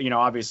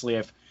 Obviously,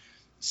 if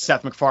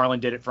Seth MacFarlane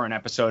did it for an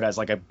episode as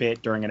like a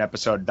bit during an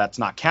episode. That's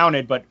not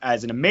counted, but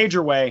as in a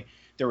major way,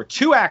 there were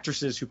 2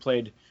 actresses who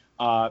played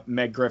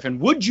Meg Griffin.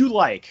 Would you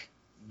like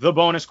the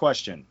bonus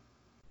question?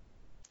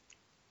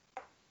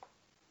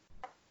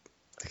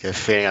 I get a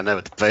feeling I know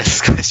what the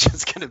bonus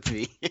question's going to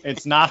be.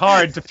 It's not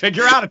hard to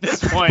figure out at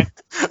this point.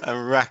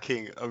 I'm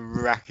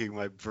racking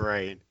my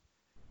brain.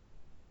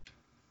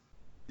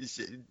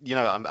 You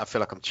know, I feel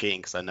like I'm cheating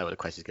because I know what the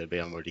question's going to be.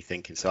 I'm already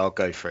thinking, so I'll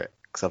go for it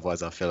because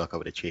otherwise I feel like I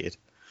would have cheated.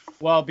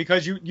 Well,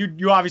 because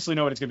you obviously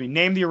know what it's going to be.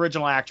 Name the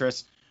original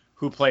actress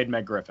who played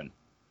Meg Griffin.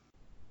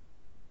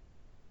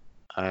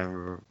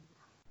 Name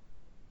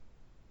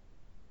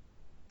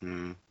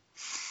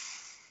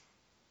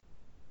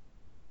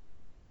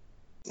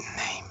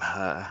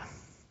her.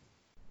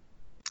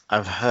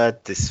 I've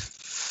heard this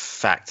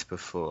fact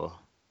before.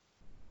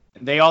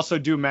 They also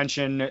do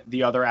mention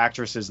the other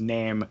actress's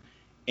name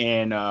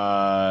in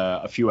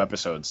a few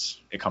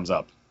episodes. It comes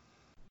up.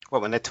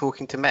 What, when they're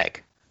talking to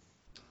Meg?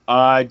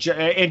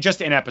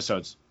 Just in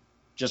episodes.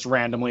 Just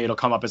randomly, it'll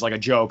come up as like a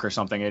joke or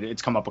something.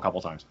 It's come up a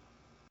couple times.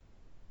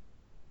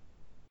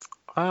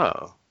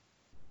 Oh.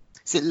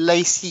 Is it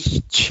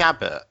Lacey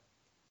Chabert?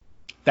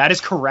 That is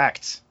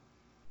correct.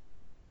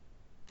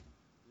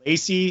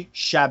 Lacey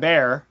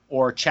Chabert,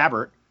 or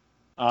Chabert,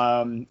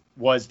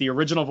 was the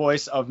original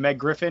voice of Meg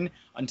Griffin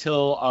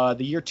until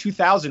the year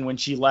 2000 when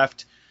she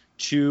left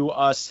to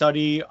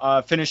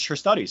finish her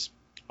studies.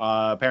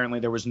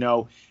 Apparently there was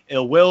no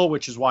ill will,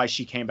 which is why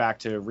she came back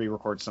to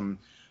re-record some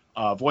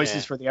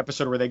voices for the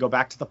episode where they go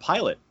back to the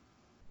pilot.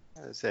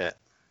 That's it.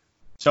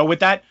 So with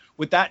that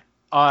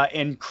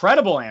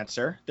incredible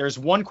answer, there's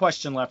one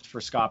question left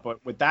for Scott,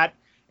 but with that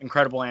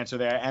incredible answer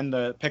there and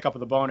the pickup of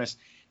the bonus,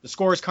 the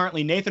score is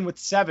currently Nathan with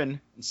 7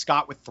 and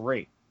Scott with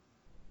 3.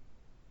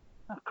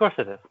 Of course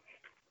it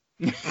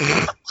is.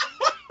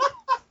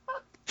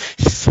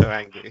 So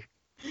angry.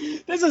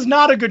 This is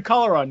not a good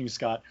color on you,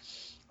 Scott.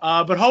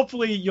 But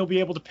hopefully you'll be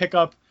able to pick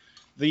up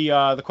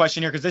the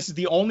question here, because this is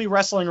the only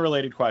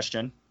wrestling-related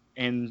question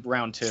in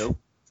round 2.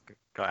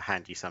 Got to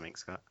hand you something,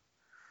 Scott.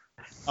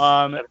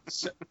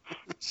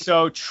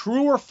 So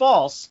true or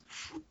false,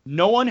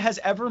 no one has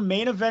ever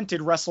main evented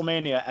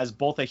WrestleMania as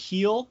both a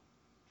heel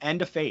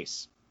and a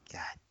face.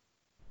 God.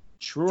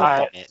 True or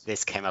false?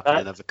 This came up in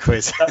another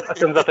quiz. That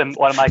comes up in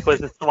one of my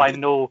quizzes, so I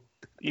know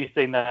you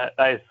saying that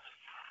is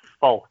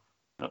false.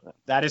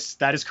 That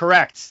is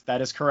correct. That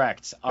is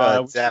correct.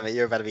 God damn it,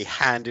 you're about to be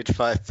handed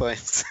 5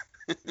 points.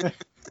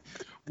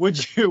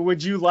 Would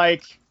you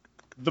like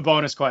the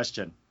bonus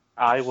question?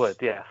 I would,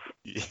 yes.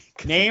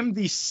 Name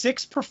the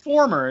 6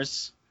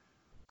 performers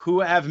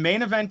who have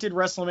main evented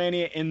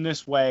WrestleMania in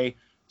this way.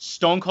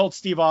 Stone Cold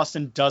Steve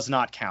Austin does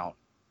not count.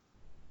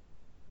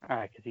 All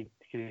right, because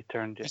he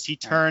turned. Because he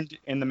turned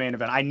in the main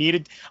event. I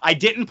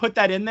didn't put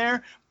that in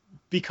there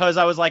because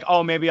I was like,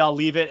 oh, maybe I'll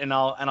leave it and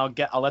I'll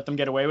let them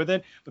get away with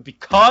it. But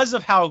because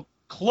of how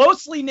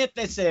closely knit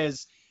this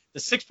is, the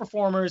 6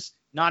 performers,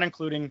 not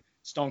including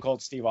Stone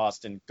Cold Steve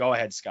Austin. Go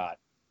ahead, Scott.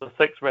 The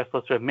 6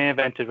 wrestlers who have main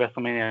evented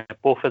WrestleMania,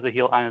 both as a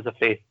heel and as a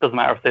face. Doesn't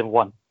matter if they've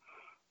won.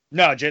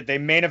 No, they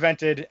main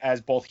evented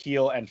as both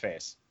heel and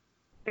face.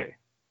 Okay.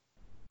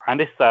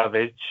 Randy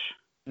Savage.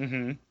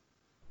 Mm-hmm.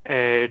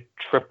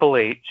 Triple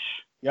H.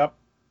 Yep.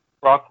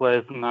 Brock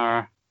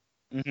Lesnar.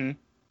 Mm-hmm.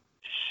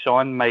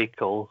 Shawn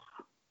Michaels.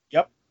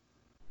 Yep.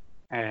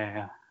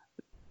 That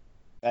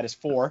is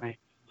 4.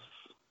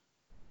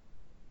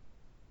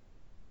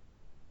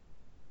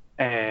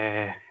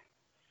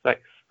 6.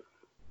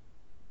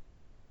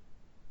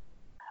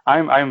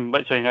 I'm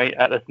literally right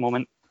at this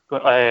moment.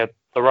 The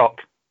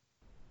Rock.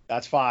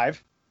 That's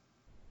 5.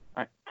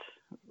 Right.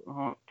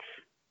 Rock.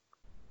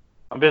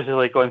 I'm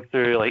basically going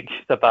through like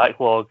the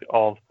backlog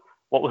of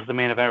what was the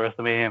main event of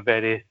WrestleMania in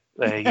various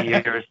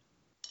years.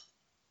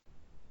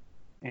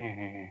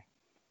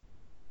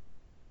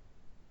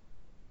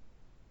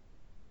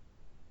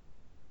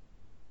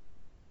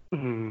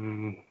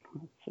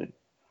 Let's see.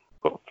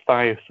 Got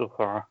 5 so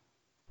far.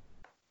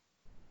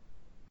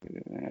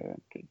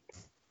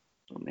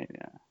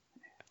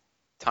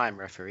 Time,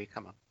 referee,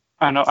 come on.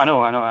 I know.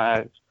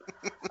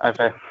 I've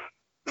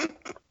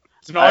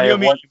It's an audio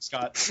medium,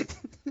 Scott.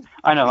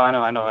 I know.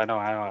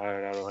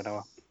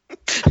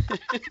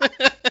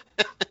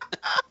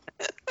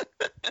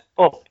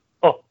 Oh,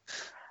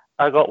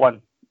 I got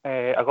one.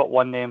 I got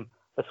one name.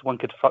 This one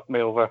could fuck me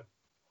over.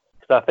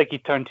 Because I think he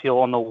turned heel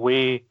on the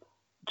way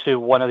to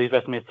one of these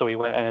WrestleMania, so he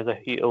went in as a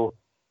heel.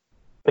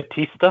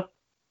 Batista?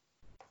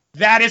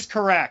 That is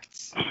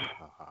correct.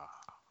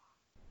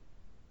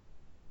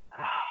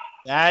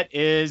 That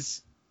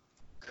is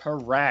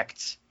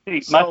correct.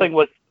 See, my thing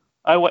was,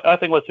 I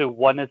think was who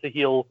won as a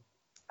heel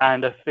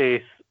and a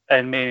face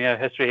in Mania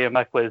history in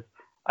my quiz,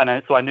 and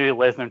then, so I knew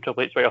Lesnar and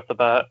Triple H right off the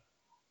bat,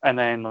 and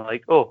then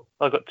like, oh,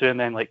 I got 2, and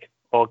then like,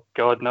 oh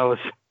God knows.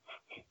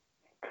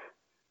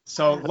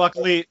 So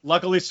luckily,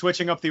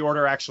 switching up the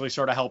order actually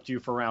sort of helped you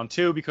for round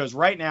 2, because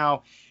right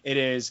now it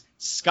is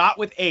Scott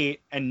with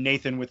 8 and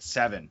Nathan with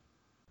 7.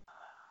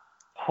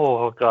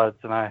 Oh God,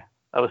 that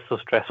was so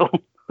stressful.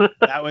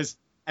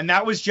 And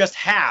that was just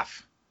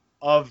half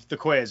of the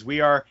quiz.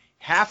 We are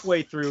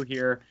halfway through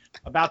here,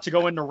 about to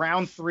go into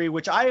round 3,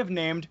 which I have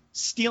named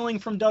Stealing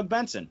from Doug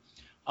Benson.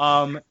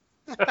 The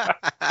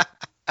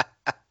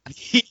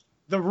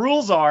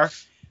rules are,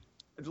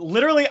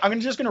 literally,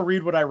 I'm just going to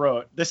read what I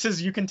wrote. This is,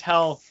 you can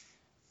tell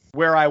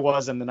where I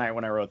was in the night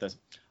when I wrote this.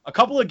 A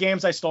couple of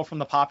games I stole from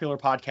the popular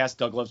podcast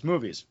Doug Loves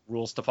Movies.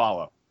 Rules to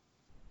follow.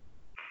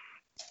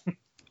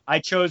 I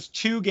chose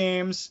 2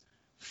 games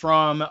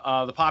from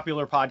the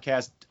popular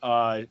podcast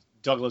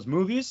Doug Loves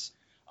Movies.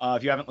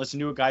 If you haven't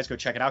listened to it, guys, go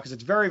check it out because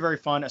it's very, very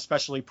fun,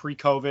 especially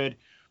pre-COVID,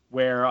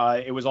 where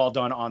it was all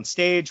done on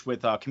stage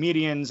with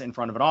comedians in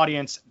front of an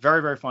audience.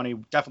 Very, very funny.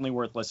 Definitely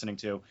worth listening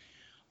to.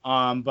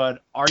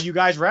 But are you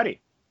guys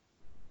ready?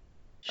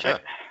 Sure.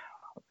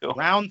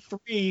 Round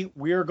 3,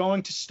 we're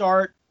going to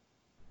start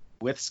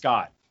with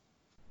Scott.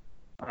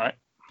 All right.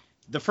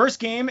 The first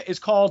game is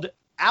called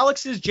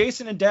Alex's,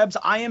 Jason, and Deb's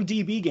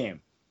IMDb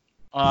game.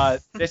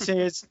 This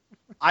is,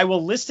 I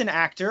will list an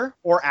actor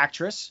or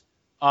actress,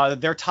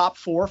 their top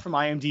 4 from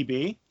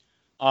IMDb.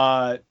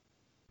 Hold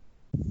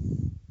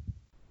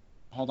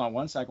on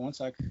one sec.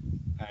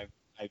 I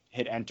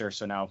hit enter,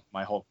 so now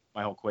my whole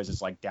quiz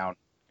is like down.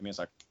 Give me a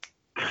sec.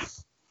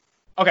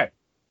 Okay.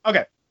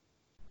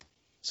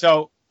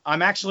 So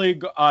I'm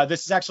actually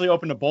this is actually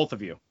open to both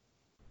of you.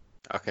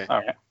 Okay. All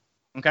right.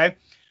 Okay.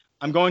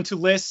 I'm going to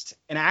list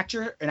an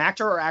actor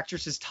or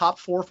actress's top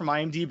 4 from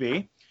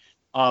IMDb.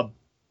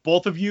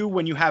 Both of you,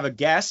 when you have a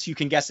guess, you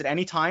can guess at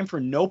any time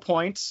for no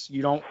points.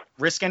 You don't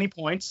risk any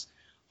points.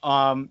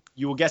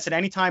 You will guess at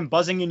any time,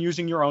 buzzing and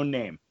using your own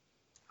name.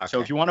 Okay.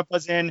 So if you want to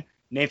buzz in,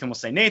 Nathan will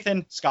say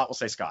Nathan, Scott will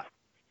say Scott.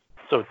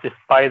 So just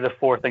by the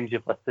 4 things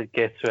you've listed,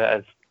 guess who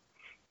it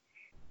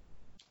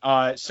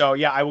is. So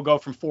yeah, I will go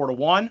from 4 to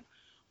 1.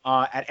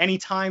 At any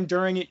time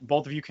during it,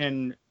 both of you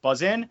can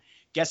buzz in.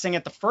 Guessing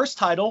at the first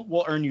title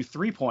will earn you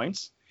 3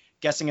 points.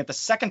 Guessing at the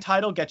second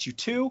title gets you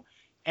 2.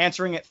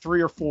 Answering at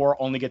 3 or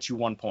 4 only gets you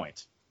 1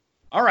 point.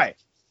 All right.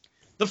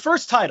 The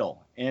first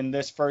title in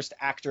this first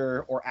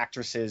actor or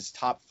actress's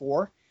top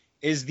 4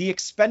 is The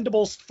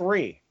Expendables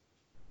 3.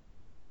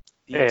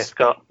 The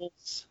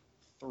Expendables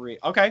 3.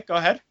 Okay, go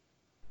ahead.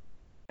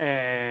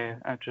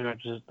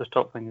 Actually, the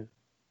top thing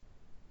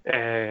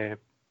is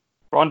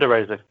Ronda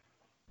Rousey.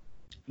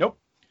 Nope.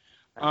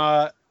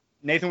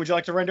 Nathan, would you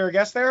like to render a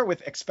guess there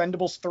with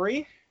Expendables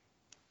 3?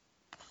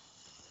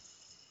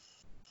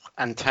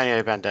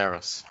 Antonio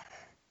Banderas.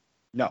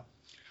 No.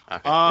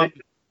 Okay.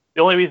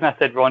 The only reason I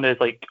said Ronda is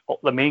like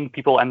the main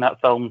people in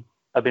that film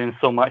have been in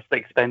so much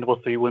that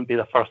Expendables 3 wouldn't be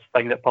the first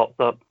thing that pops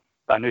up.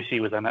 But I knew she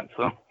was in it,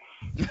 so.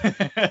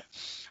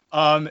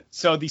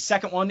 So the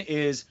second one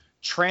is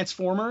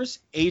Transformers: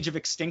 Age of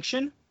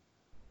Extinction.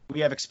 We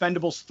have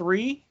Expendables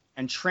 3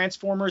 and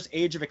Transformers: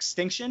 Age of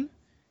Extinction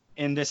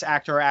in this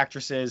actor or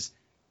actress's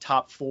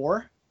top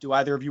 4. Do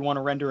either of you want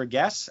to render a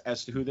guess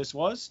as to who this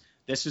was?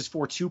 This is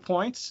for 2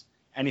 points.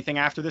 Anything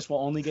after this will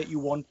only get you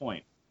 1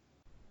 point.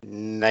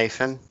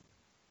 Nathan,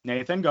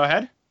 Go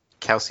ahead.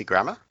 Kelsey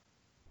Grammer.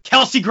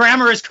 Kelsey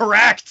Grammer is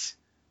correct.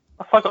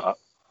 I forgot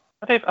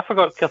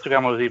Kelsey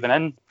Grammer was even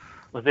in.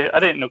 Was there? I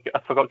didn't know. I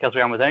forgot Kelsey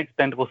Grammer was in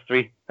Expendables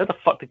 3. How the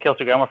fuck did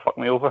Kelsey Grammer fuck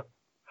me over?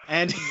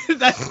 And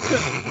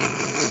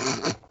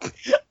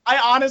I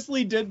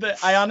honestly did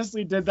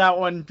that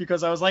one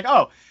because I was like,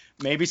 oh,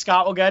 maybe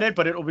Scott will get it,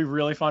 but it will be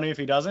really funny if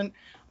he doesn't.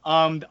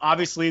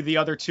 Obviously, the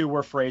other 2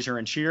 were Frasier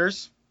and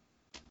Cheers.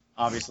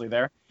 Obviously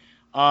there.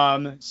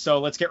 So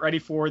let's get ready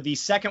for the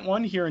second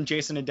one here in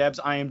Jason and Deb's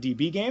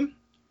IMDb game.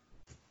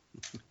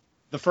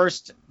 The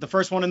first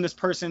one in this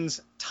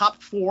person's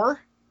top 4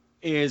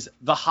 is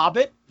The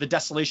Hobbit: The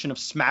Desolation of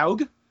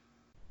Smaug.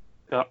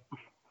 Yeah.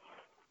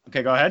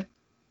 Okay, go ahead.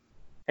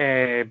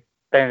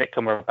 Benedict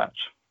Cumberbatch.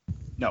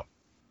 No.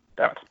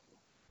 Damn it.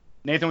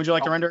 Nathan, would you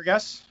like to render a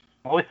guess?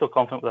 I'm always so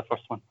confident with the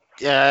first one.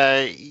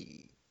 Yeah,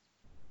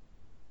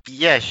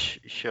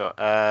 sure.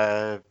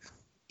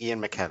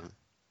 Ian McKellen.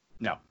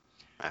 No.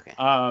 Okay.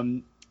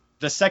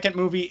 The second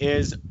movie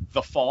is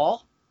The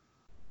Fall.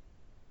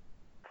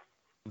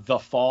 The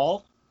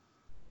Fall.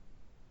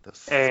 The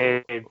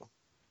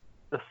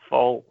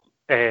Fall.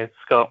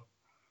 Scott.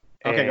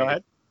 Okay, go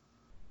ahead.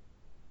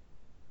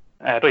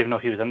 I don't even know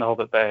if he was in The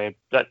Hobbit,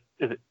 but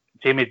is it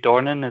Jamie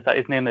Dornan? Is that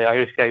his name? The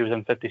Irish guy who was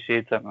in 50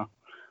 Shades, I don't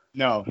know.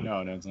 No,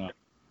 it's not.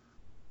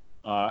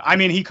 I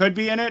mean, he could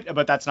be in it,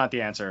 but that's not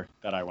the answer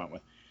that I went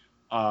with.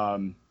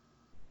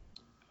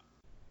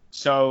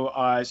 So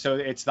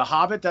it's The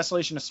Hobbit,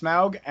 Desolation of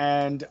Smaug,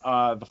 and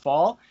The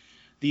Fall.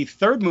 The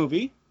third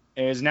movie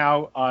is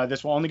now,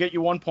 this will only get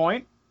you 1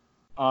 point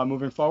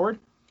moving forward.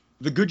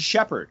 The Good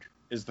Shepherd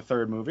is the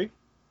third movie.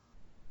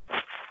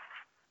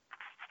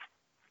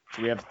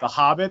 So we have The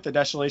Hobbit, The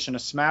Desolation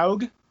of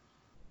Smaug,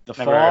 The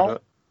Fall,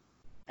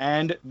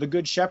 and The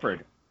Good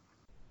Shepherd.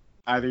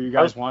 Either you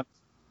guys want?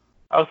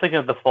 I was thinking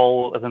of The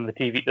Fall as in the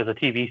TV. There's a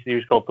TV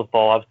series called The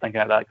Fall. I was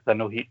thinking of that because I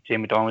know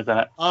Jamie Dornan was in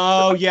it.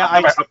 Oh yeah,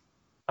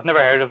 I've never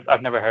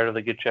heard of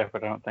The Good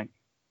Shepherd. I don't think.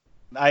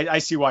 I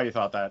see why you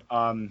thought that.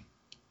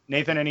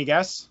 Nathan, any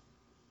guess?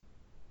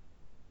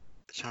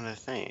 I'm trying to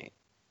think.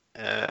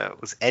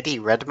 Was Eddie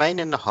Redmayne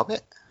in The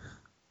Hobbit?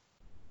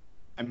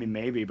 I mean,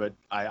 maybe, but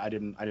I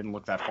didn't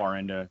look that far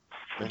into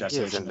the I think he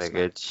was Destination. in The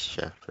Good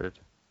Shepherd.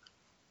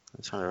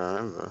 I'm trying to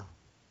remember.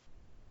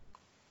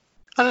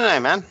 I don't know,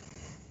 man.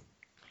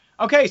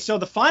 Okay, so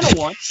the final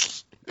one,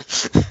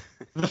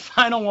 the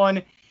final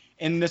one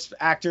in this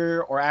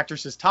actor or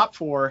actress's top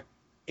 4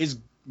 is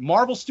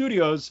Marvel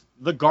Studios'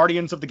 The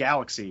Guardians of the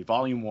Galaxy,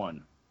 Volume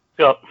 1.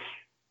 Scott,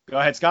 Go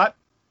ahead, Scott.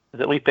 is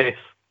it Lee Pace?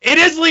 It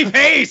is Lee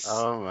Pace!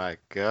 Oh my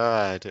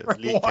god, it was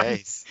For Lee once.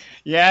 Pace.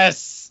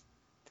 Yes.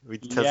 Turns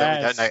out we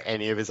Yes. don't know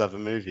any of his other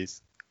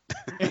movies.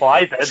 Well,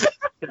 I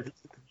did.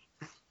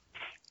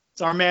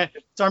 It's our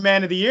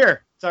man of the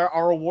year. It's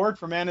our award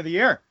for man of the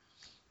year.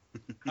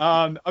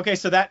 Okay,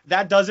 so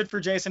that does it for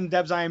Jason and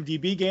Deb's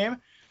IMDb game.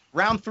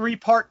 Round 3,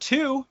 part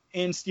 2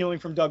 in Stealing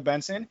from Doug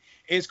Benson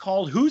is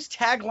called Whose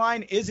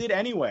Tagline Is It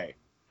Anyway?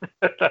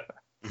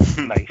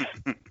 Nice.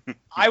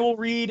 I will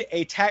read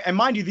a tag, and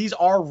mind you, these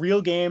are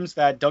real games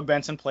that Doug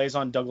Benson plays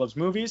on Doug Loves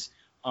Movies.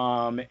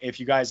 If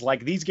you guys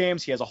like these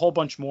games, he has a whole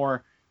bunch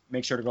more.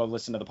 Make sure to go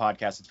listen to the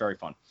podcast. It's very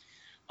fun.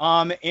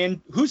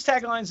 And whose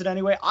tagline is it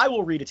anyway? I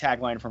will read a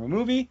tagline from a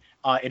movie.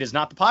 It is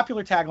not the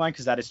popular tagline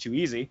because that is too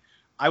easy.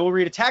 I will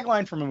read a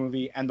tagline from a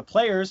movie, and the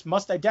players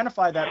must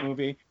identify that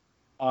movie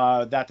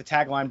that the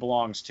tagline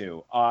belongs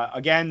to.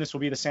 Again, this will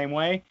be the same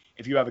way.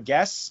 If you have a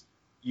guess,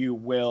 you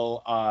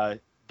will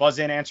buzz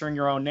in answering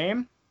your own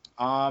name,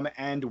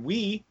 and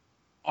we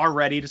are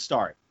ready to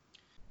start.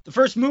 The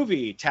first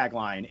movie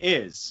tagline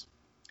is,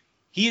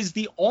 he is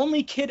the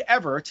only kid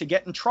ever to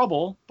get in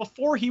trouble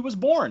before he was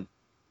born.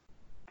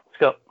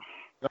 Scott,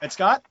 Go ahead,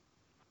 Scott.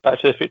 Back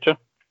to the Future.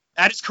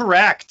 That is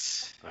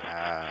correct.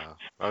 Wow,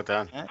 well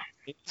done. That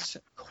is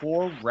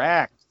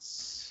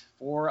correct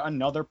for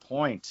another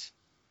point.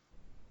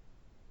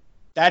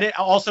 That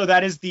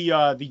is the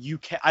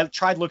UK. I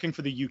tried looking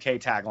for the UK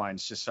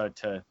taglines just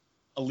to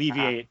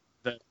alleviate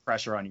the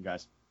pressure on you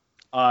guys.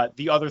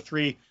 The other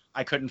 3,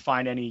 I couldn't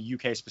find any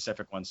UK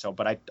specific ones,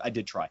 but I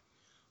did try.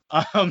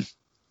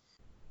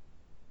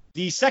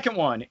 The second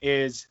one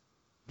is,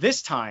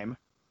 this time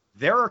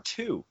there are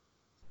 2.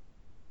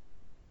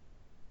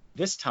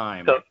 This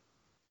time. So-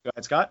 Go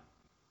ahead, Scott.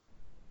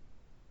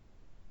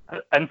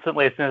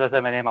 Instantly, as soon as I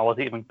said my name, I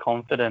wasn't even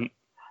confident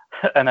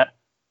in it.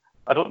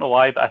 I don't know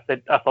why, but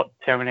I thought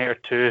Terminator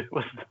 2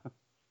 was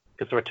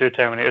because there were 2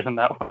 Terminators in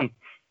that one,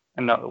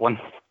 and not one.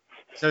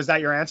 So is that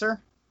your answer?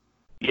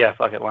 Yeah,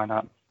 fuck it, why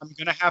not? I'm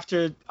gonna have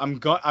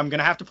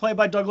to play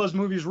by Doug Loves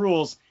Movies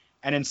rules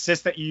and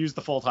insist that you use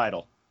the full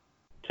title.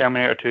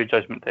 Terminator 2: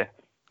 Judgment Day.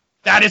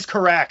 That is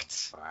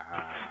correct.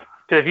 Wow.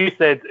 Because if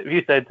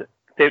you said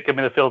give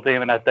me the full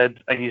name, and I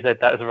did, and you said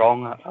that is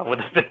wrong, I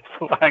would have been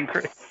so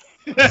angry.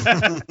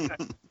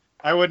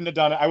 I wouldn't have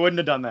done it. I wouldn't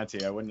have done that to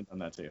you.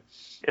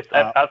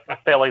 I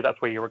felt like that's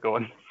where you were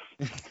going.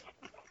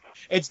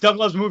 It's Doug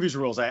Loves Movies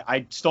rules.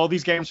 I stole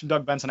these games from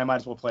Doug Benson. I might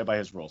as well play by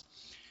his rules.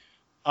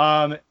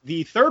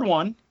 The third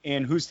one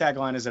in Whose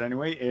Tagline Is It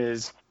Anyway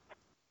is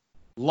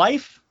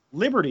Life,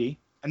 Liberty,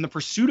 and the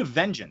Pursuit of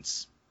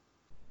Vengeance.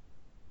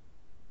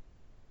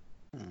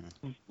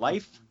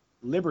 Life,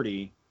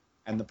 Liberty,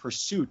 and the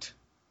Pursuit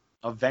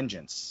of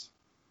Vengeance.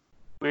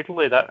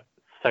 Weirdly, that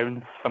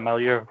sounds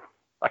familiar.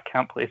 I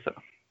can't place it.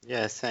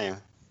 Yeah, same.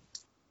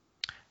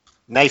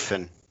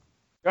 Nathan,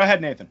 Go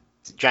ahead, Nathan.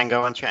 is it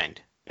Django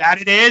Unchained? That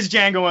it is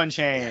Django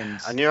Unchained.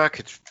 I knew I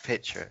could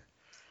picture it.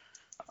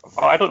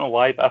 Oh, I don't know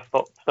why, but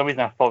for some reason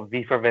I thought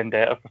V for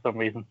Vendetta for some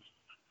reason.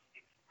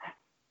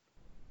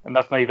 And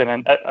that's not even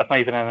in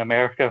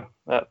America.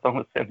 That song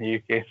was set in the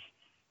UK.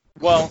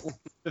 Well,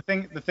 the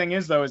thing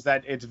is though is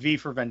that it's V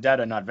for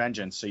Vendetta, not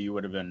Vengeance. So you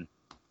would have been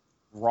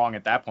wrong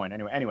at that point.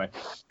 Anyway.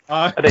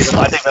 I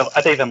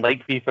don't even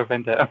like V for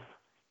Vendetta.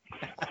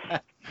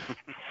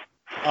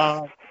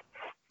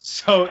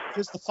 So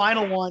here's the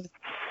final one.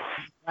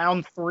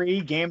 Round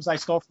 3, games I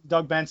stole from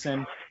Doug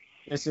Benson.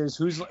 This is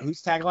whose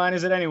tagline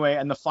is it anyway?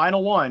 And the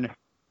final one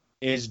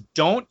is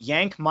 "Don't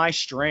yank my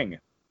string."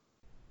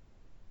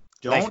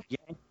 Don't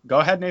yank. Go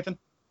ahead, Nathan.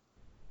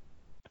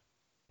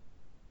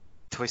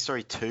 Toy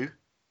Story 2?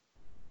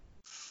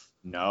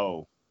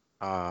 No.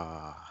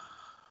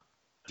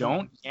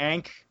 Don't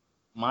yank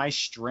my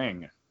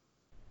string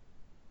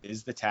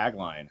is the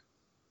tagline.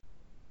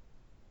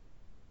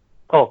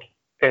 Oh,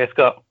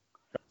 Scott.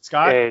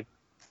 Scott?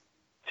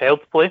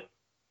 Child's Play.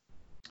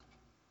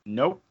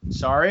 Nope.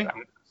 Sorry.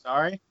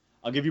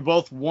 I'll give you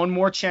both one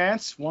more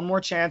chance. One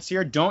more chance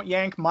here. Don't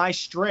yank my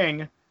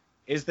string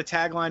is the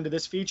tagline to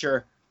this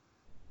feature.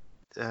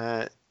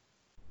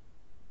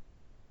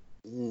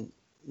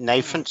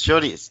 Nathan,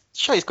 surely it's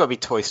got to be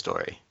Toy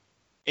Story.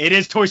 It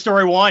is Toy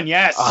Story 1,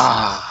 yes.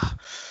 That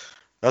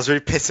was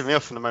really pissing me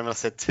off from the moment I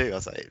said 2. I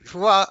was like,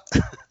 what?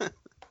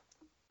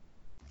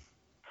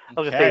 I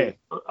was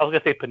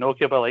gonna say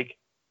Pinocchio, but like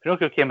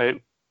Pinocchio came out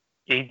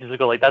ages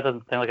ago. Like that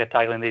doesn't sound like a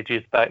tagline they'd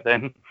used back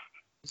then.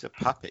 He's a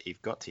puppet.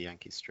 You've got to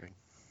yank his string.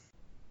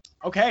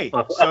 Okay.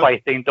 That's So why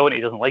he's saying don't.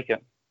 He doesn't like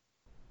it.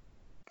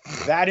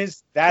 that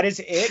is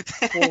it.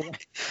 For,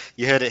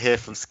 You heard it here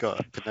from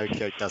Scott.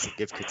 Pinocchio doesn't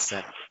give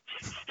consent.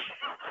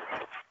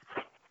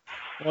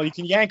 Well, you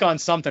can yank on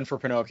something for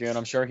Pinocchio, and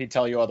I'm sure he'd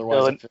tell you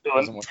otherwise if it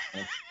doesn't work.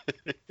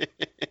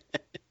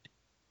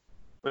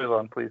 Move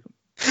on, please.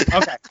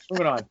 Okay,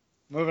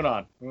 moving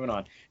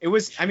on. It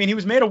was, I mean, he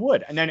was made of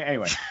wood, and then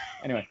anyway.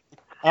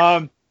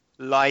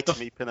 Lie to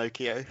me,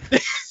 Pinocchio.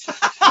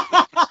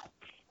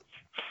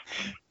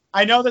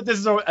 I know that this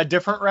is a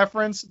different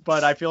reference,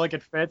 but I feel like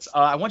it fits.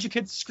 I want you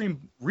kids to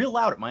scream real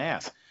loud at my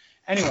ass.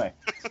 Anyway,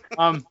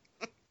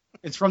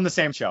 it's from the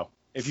same show.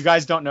 If you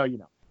guys don't know, you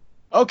know.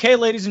 Okay,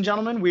 ladies and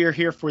gentlemen, we are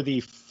here for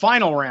the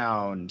final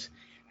round.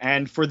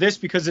 And for this,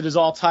 because it is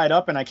all tied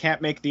up and I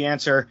can't make the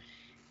answer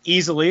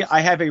easily,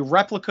 I have a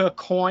replica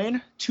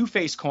coin,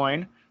 Two-Face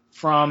coin,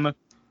 from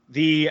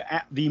the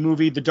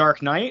movie The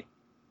Dark Knight.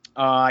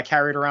 I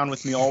carry it around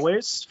with me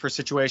always for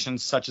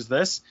situations such as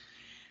this.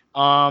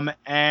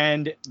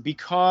 And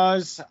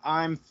because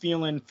I'm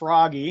feeling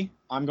froggy,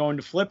 I'm going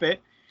to flip it.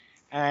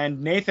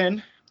 And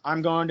Nathan,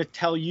 I'm going to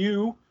tell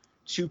you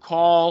to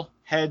call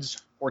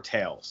heads or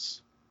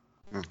tails.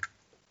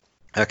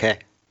 Okay.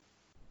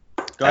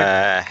 Go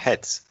ahead.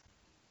 Heads.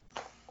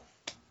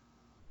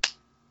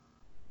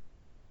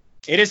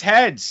 It is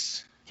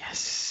heads.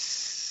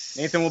 Yes.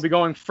 Nathan will be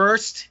going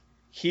first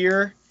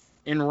here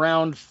in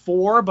round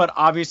 4, but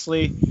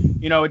obviously,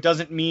 you know, it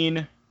doesn't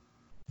mean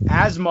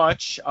as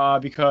much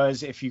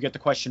because if you get the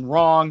question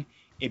wrong,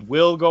 it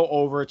will go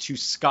over to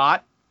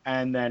Scott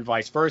and then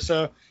vice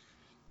versa.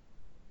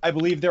 I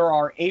believe there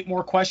are 8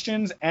 more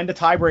questions and a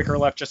tiebreaker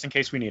left just in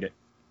case we need it.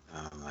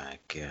 Oh my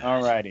god.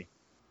 Alrighty.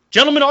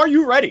 Gentlemen, are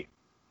you ready?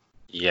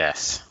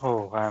 Yes.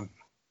 Oh,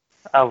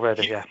 I'm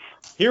ready, yeah.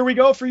 Here we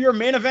go for your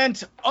main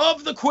event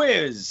of the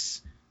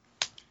quiz.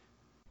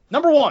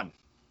 Number 1.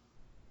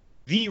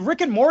 The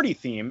Rick and Morty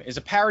theme is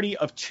a parody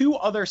of 2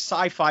 other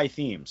sci-fi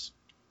themes.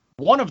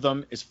 One of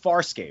them is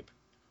Farscape.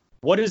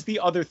 What is the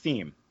other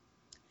theme?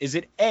 Is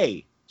it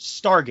A,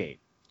 Stargate,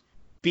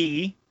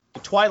 B, The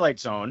Twilight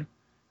Zone,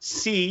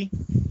 C,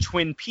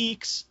 Twin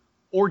Peaks,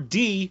 or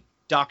D,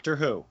 Doctor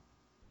Who?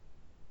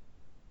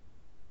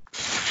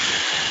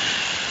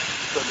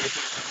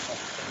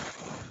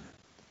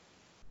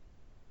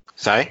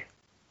 Sorry?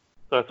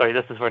 Sorry,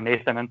 this is for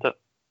Nathan, isn't it?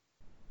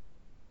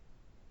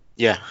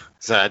 Yeah.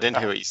 So I didn't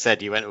hear what you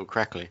said. You went all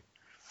crackly.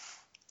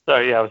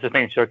 Sorry, yeah, I was just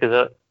making sure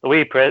because the way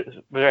you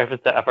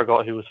referenced it, I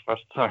forgot who was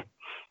first. Sorry.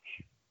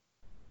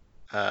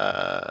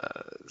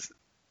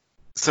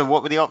 So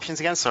what were the options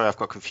again? Sorry, I've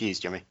got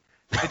confused, Jimmy.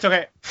 It's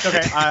okay. It's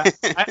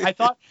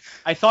okay.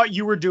 I thought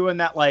you were doing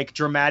that like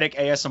dramatic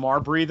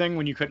ASMR breathing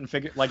when you couldn't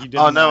figure like you did.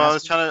 Oh no, I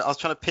was trying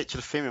to picture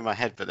the theme in my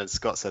head, but then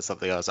Scott said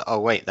something. I was like, oh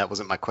wait, that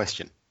wasn't my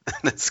question.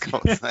 And then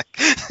Scott was like,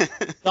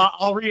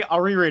 I'll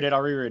reread it.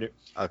 Okay.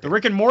 The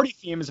Rick and Morty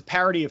theme is a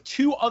parody of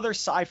 2 other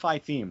sci-fi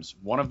themes.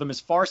 One of them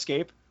is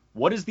Farscape.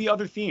 What is the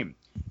other theme?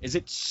 Is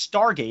it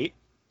Stargate,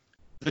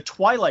 The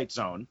Twilight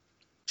Zone,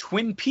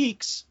 Twin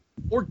Peaks,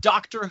 or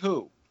Doctor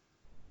Who?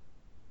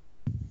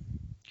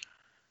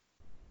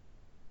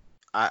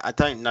 I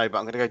don't know, but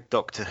I'm going to go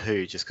Doctor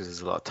Who just because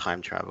there's a lot of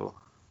time travel.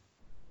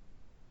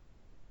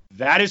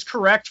 That is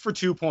correct for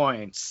 2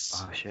 points.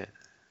 Oh shit.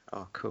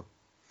 Oh cool.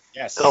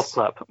 Yes. Golf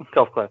clap.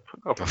 Golf clap.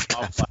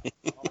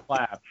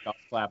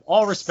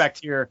 All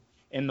respect here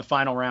in the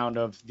final round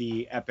of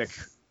the epic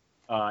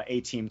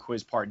A-Team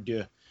quiz part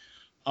 2.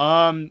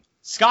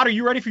 Scott, are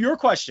you ready for your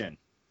question?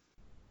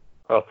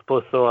 Well, I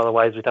suppose so.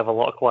 Otherwise, we'd have a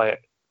lot of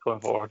quiet going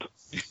forward.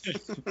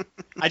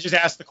 I just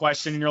asked the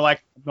question, and you're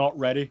like, I'm not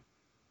ready.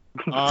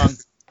 I'm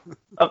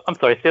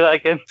sorry, say that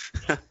again.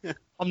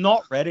 I'm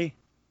not ready.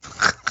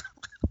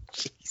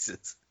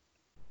 Jesus.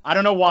 I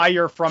don't know why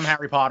you're from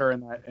Harry Potter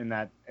in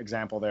that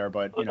example there,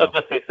 but you know. I was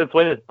gonna say, since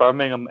when is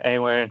Birmingham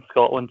anywhere in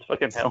Scotland?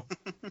 Fucking hell.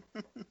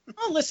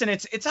 Well, listen,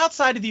 it's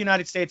outside of the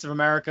United States of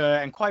America,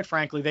 and quite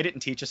frankly, they didn't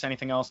teach us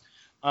anything else.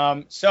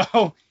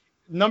 So,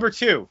 number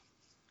 2.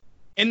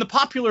 In the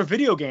popular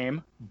video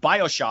game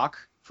BioShock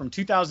from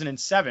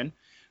 2007,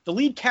 the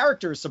lead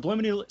character is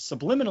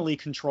subliminally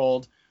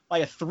controlled by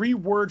a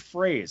 3-word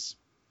phrase.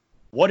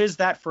 What is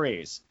that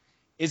phrase?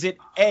 Is it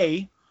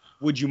A,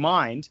 would you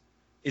mind?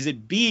 Is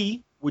it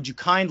B, would you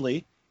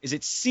kindly? Is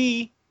it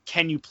C,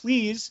 can you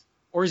please?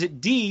 Or is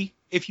it D,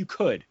 if you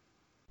could?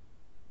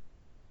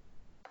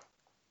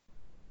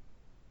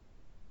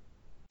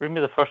 Read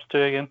me the first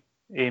 2 again.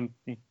 A and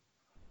B.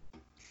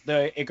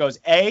 It goes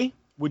A,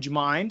 would you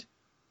mind?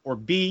 Or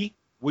B,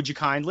 would you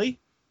kindly?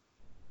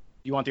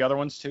 You want the other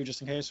ones too, just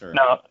in case? Or?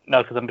 No,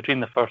 because I'm between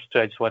the first 2.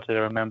 I just wanted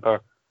to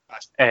remember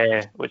what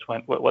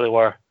they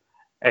were.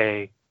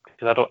 Because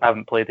I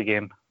haven't played the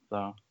game,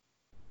 so.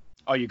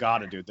 Oh, you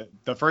gotta, dude.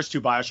 The first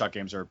 2 BioShock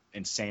games are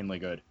insanely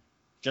good.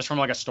 Just from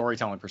like a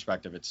storytelling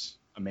perspective, it's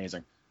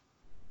amazing.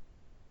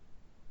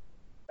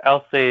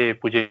 I'll say,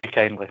 would you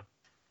kindly?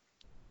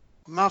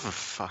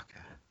 Motherfucker.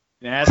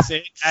 That's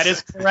it. That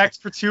is correct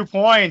for 2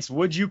 points.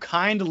 Would you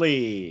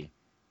kindly?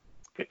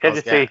 Can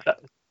you say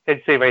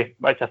very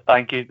much a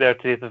thank you there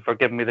to Nathan for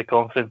giving me the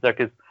confidence there,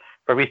 because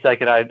for a wee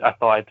second I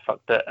thought I'd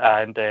fucked it,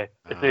 and as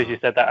soon as you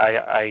said that,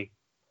 I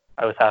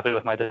was happy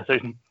with my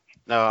decision.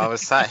 No, I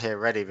was sat here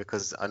ready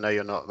because I know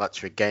you're not much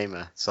of a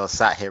gamer, so I was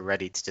sat here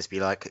ready to just be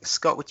like,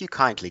 Scott, would you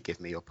kindly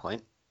give me your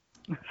point?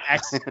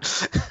 Excellent.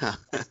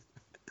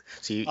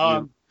 So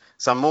Um,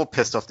 so I'm more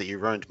pissed off that you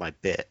ruined my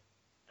bit.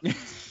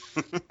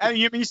 and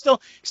you still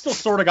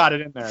sort of got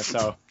it in there.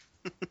 So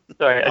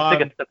Sorry, I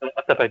took um,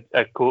 a sip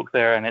of Coke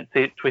there, and it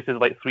tasted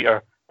like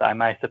sweeter that I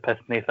managed to piss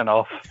Nathan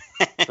off.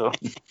 So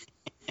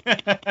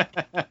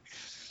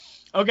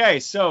okay,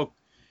 so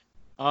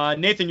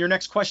Nathan, your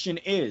next question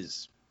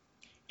is: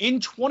 in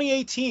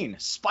 2018,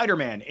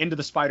 Spider-Man Into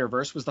the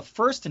Spider-Verse was the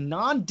first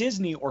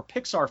non-Disney or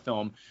Pixar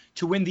film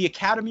to win the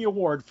Academy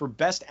Award for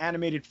Best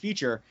Animated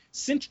Feature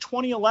since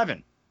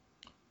 2011.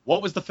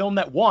 What was the film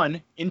that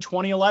won in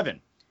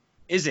 2011?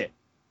 Is it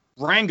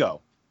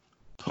Rango,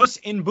 Puss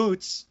in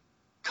Boots,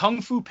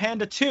 Kung Fu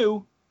Panda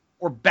 2,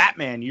 or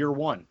Batman Year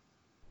One?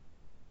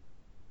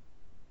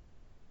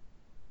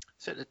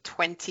 So the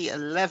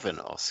 2011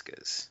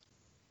 Oscars.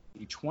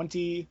 The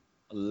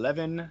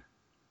 2011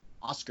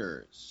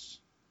 Oscars.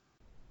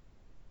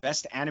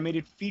 Best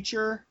Animated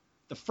Feature.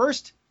 The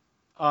first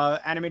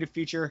animated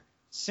feature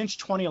since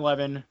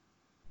 2011.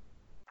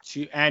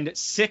 And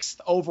sixth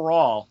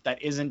overall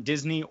that isn't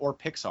Disney or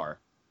Pixar.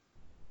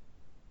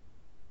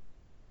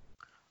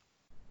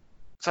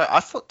 So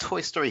I thought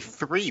Toy Story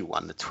 3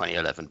 won the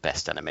 2011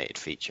 Best Animated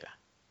Feature.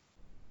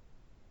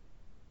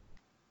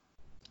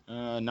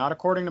 Not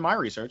according to my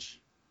research.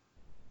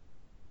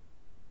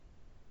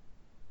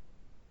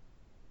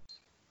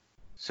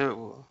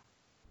 So,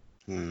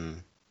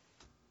 I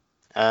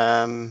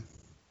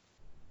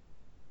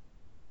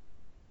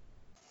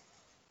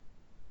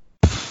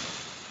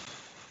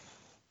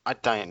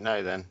don't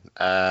know then.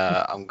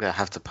 I'm gonna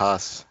have to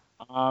pass.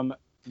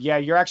 Yeah,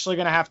 you're actually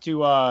gonna have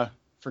to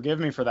forgive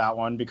me for that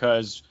one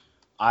because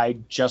I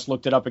just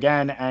looked it up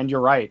again and you're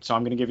right. So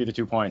I'm gonna give you the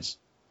 2 points.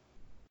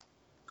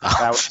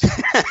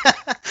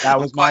 That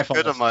was my fault.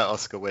 Good on my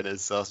Oscar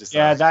winners. So I was just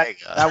Yeah, like,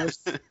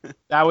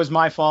 that was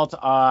my fault.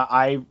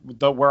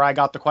 Where I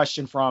got the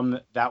question from,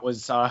 that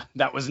was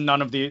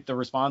none of the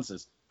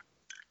responses.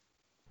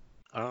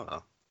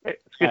 Oh.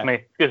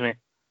 excuse me.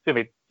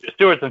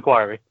 Stewart's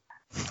inquiry.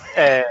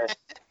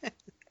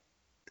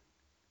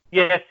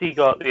 Yes, he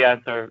got the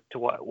answer to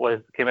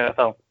what came in the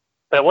film,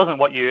 but it wasn't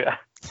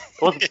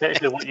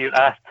technically what you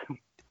asked.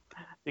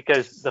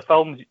 Because the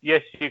films,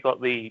 yes, you got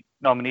the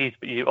nominees,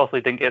 but you also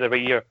didn't get the right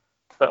year.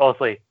 But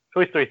also,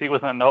 Toy Story 3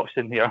 wasn't an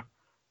option here.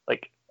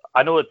 Like,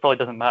 I know it probably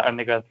doesn't matter in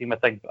the grand scheme of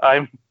things, but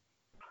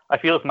I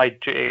feel it's my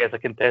duty as a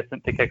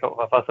contestant to kick up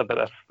a fuss about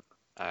this.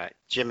 All right,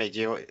 Jimmy,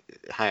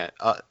 hang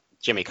on.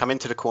 Jimmy, come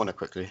into the corner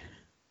quickly.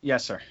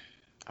 Yes, sir.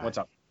 What's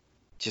up?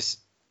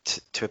 Just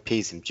to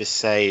appease him, just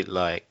say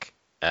like,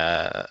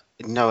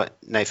 no,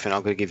 Nathan,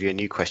 I'm going to give you a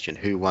new question.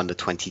 Who won the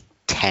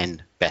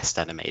 2010 Best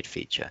Animated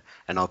Feature?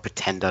 And I'll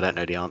pretend I don't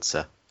know the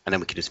answer, and then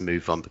we can just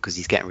move on because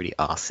he's getting really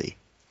arsey.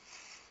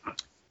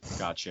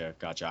 Gotcha.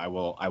 I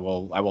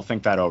will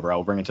think that over. I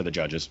will bring it to the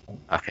judges.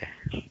 Okay.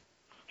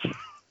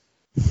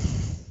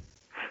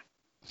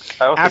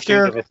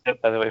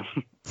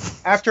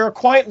 After a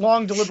quite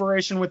long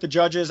deliberation with the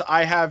judges,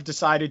 I have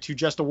decided to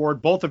just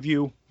award both of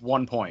you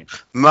 1 point.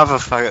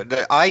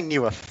 Motherfucker! I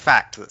knew a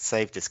fact that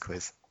saved this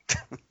quiz.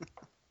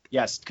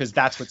 Yes, because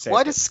that's what saved.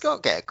 Why does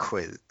Scott get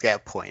a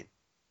point?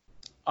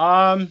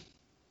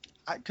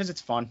 Because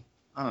it's fun.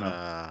 I don't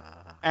know.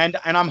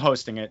 And I'm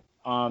hosting it.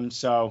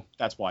 So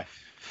that's why.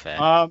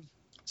 Fair.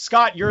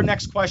 Scott, your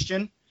next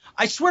question.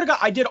 I swear to God,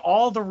 I did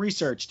all the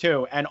research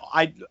too, and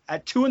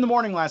at 2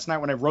 a.m. last night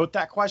when I wrote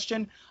that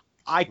question,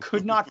 I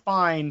could not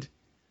find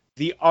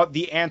the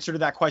answer to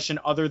that question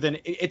other than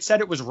it said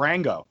it was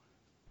Rango.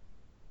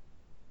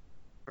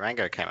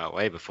 Rango came out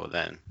way before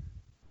then,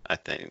 I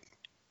think.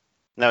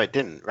 No, it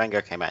didn't.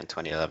 Rango came out in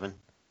 2011.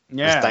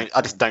 Yeah.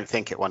 I just don't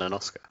think it won an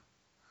Oscar.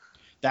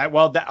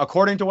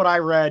 According to what I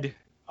read,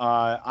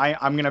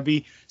 I'm going to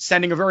be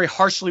sending a very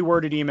harshly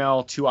worded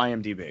email to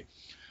IMDb.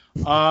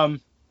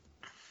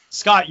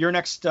 Scott, your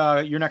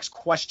next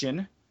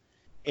question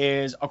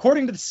is,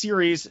 according to the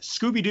series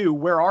Scooby-Doo,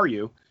 Where Are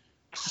You?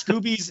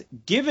 Scooby's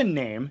given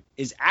name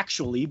is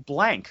actually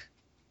blank.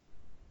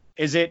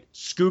 Is it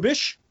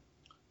Scoobish,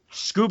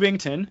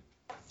 Scoobington,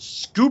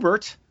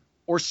 Scoobert,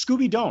 or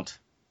Scooby-Don't?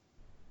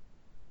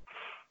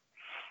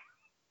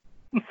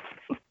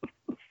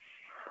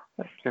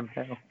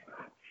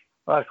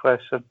 What a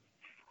question.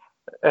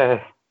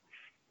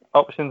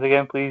 Options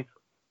again, please.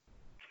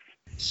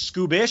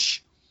 Scoobish,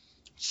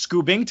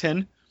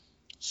 Scoobington,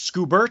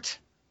 Scoobert,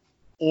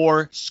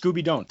 or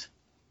Scooby-Don't?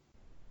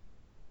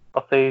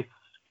 I'll say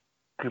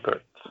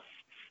Scoobert.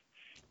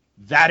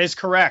 That is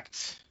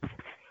correct.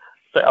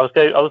 So I was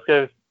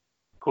gonna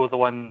go with the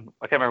one,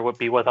 I can't remember what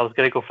B was. I was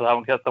gonna go for that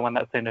one because that's the one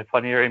that sounded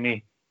funnier to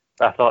me.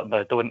 But I thought,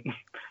 no, don't.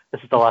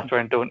 This is the last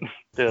round. Don't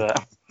do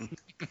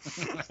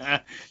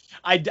that.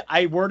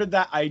 I worded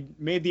that. I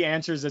made the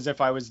answers as if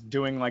I was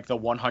doing like the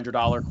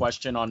 $100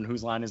 question on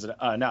Whose Line Is It?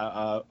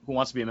 Who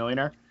Wants to Be a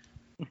Millionaire?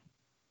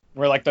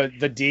 Where like the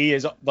D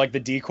is like the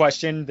D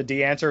question. The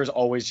D answer is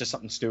always just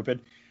something stupid.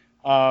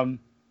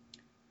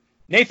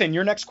 Nathan,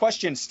 your next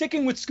question.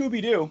 Sticking with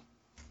Scooby-Doo,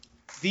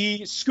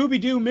 the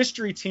Scooby-Doo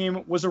Mystery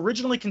Team was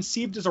originally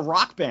conceived as a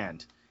rock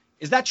band.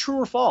 Is that true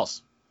or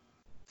false?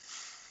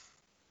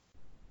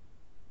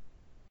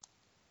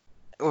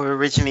 Or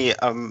originally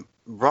a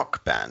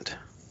rock band.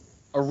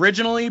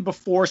 Originally,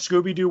 before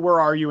Scooby-Doo Where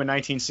Are You in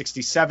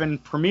 1967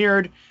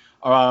 premiered,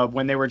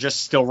 when they were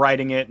just still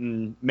writing it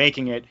and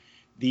making it,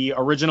 the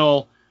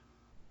original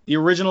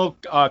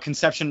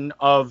conception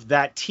of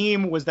that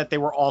team was that they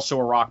were also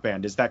a rock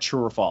band. Is that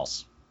true or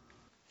false?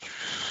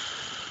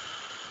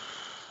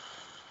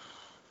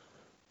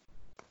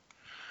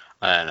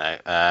 I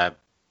don't know.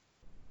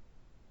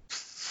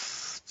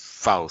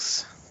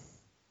 False.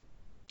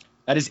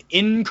 That is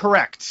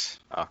incorrect.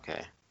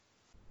 Okay.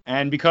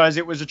 And because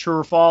it was a true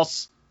or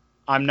false,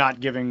 I'm not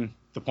giving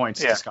the points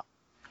to Scott.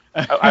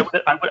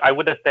 I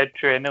would have said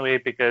true anyway,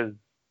 because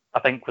I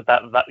think with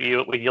that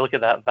when you look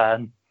at that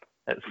van,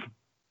 it's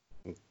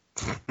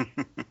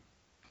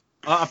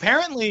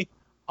apparently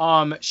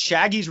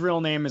Shaggy's real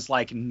name is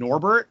like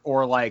Norbert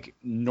or like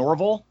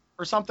Norval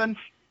or something.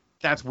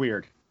 That's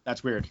weird.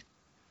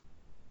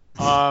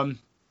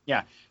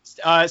 Yeah.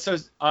 So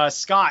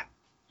Scott,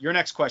 your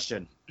next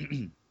question.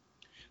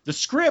 The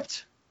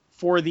script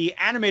for the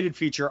animated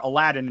feature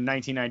Aladdin in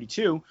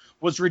 1992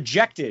 was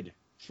rejected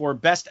for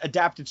Best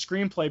Adapted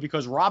Screenplay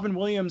because Robin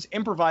Williams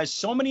improvised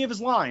so many of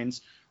his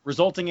lines,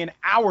 resulting in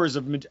hours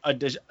of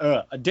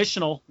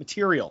additional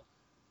material.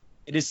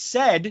 It is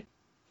said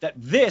that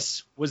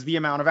this was the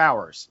amount of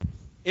hours.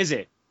 Is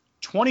it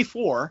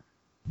 24,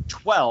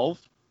 12,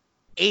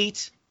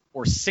 8,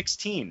 or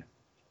 16?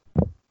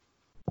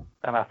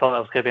 And I thought that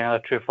was going to be another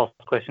true or false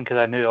question, because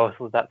I knew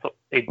also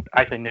I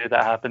actually knew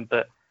that happened,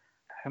 but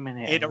how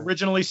many? It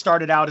originally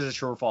started out as a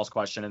true or false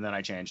question, and then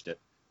I changed it,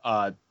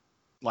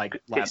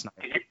 like last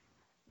night.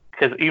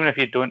 Because even if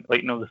you don't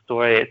know the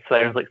story, it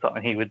sounds like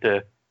something he would do.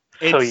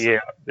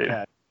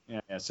 Yeah.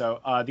 So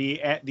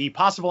the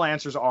possible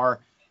answers are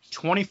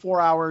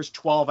 24 hours,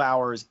 12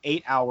 hours,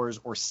 8 hours,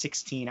 or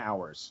 16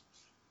 hours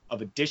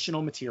of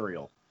additional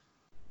material.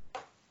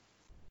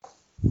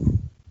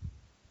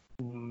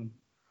 Between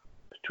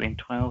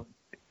 12.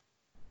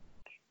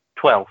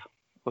 Well,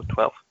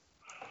 12.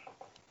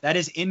 That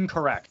is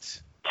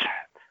incorrect.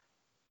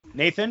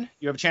 Nathan,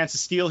 you have a chance to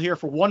steal here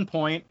for 1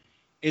 point.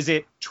 Is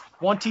it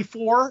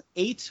 24,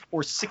 8,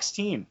 or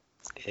 16?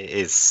 It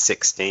is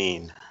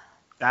 16.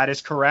 That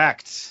is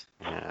correct.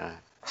 Yeah.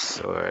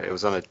 So it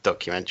was on a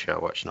documentary I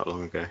watched not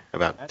long ago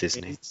about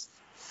Disney.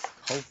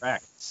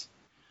 Correct.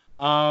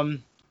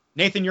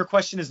 Nathan, your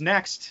question is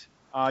next.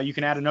 You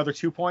can add another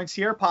 2 points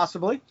here,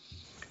 possibly.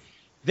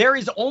 There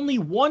is only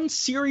one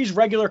series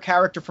regular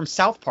character from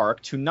South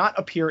Park to not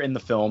appear in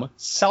the film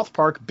South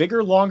Park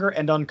Bigger, Longer,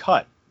 and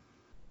Uncut.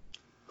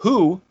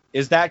 Who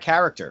is that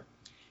character?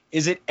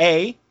 Is it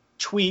A,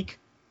 Tweek,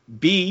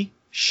 B,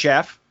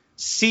 Chef,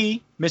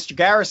 C, Mr.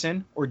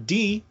 Garrison, or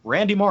D,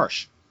 Randy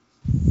Marsh?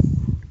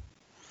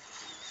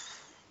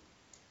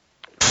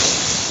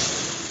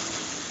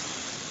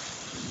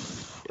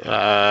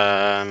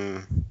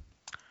 I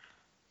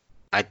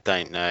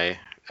don't know.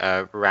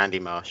 Randy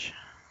Marsh.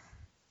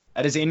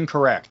 That is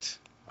incorrect.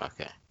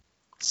 Okay.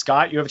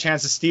 Scott, you have a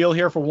chance to steal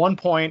here for 1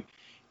 point.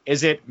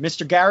 Is it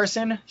Mr.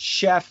 Garrison,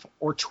 Chef,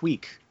 or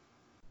Tweek?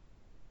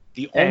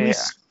 The only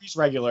series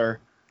regular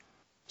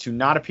to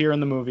not appear in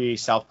the movie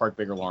South Park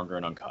Bigger, Longer,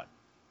 and Uncut.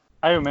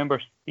 I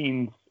remember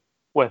scenes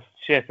with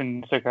Chef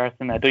and Mr.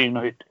 Garrison. I don't even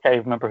know I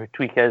remember who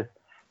Tweek is,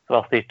 so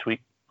I'll say Tweek.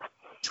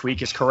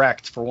 Tweek is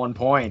correct for 1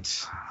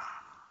 point.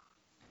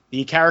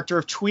 The character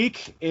of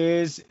Tweek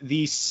is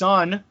the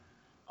son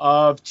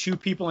of two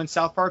people in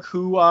South Park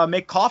who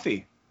make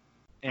coffee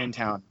in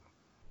town.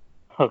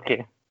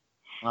 Okay.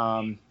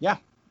 Yeah.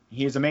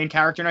 He is the main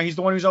character now. He's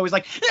the one who's always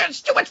like,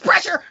 "It's too much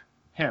pressure!"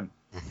 Him.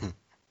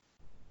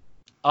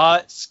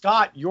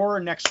 Scott, your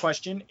next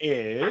question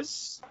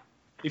is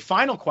the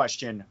final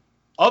question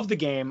of the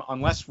game,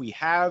 unless we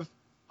have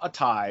a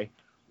tie,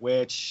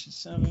 which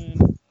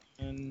 7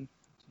 and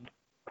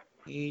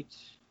 8,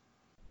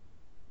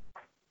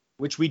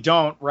 which we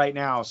don't right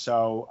now.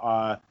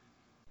 So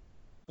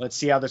let's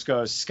see how this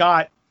goes.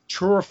 Scott,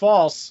 true or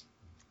false?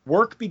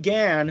 Work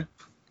began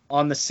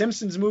on the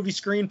Simpsons movie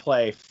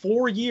screenplay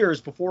 4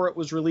 years before it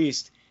was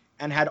released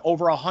and had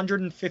over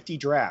 150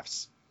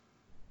 drafts.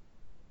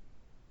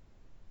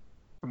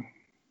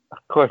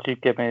 Of course, you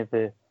give me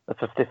the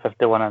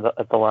 50-50 one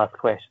at the last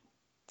question.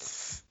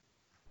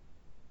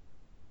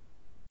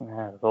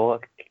 Yeah, so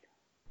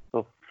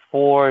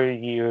 4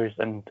 years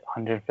and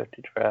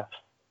 150 drafts.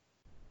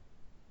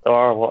 There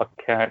are a lot of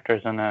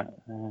characters in it,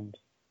 and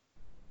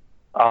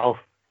I'll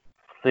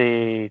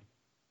say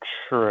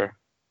true.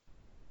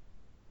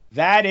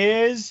 That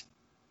is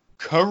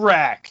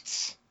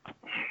correct.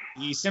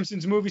 The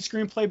Simpsons movie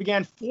screenplay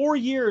began 4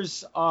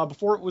 years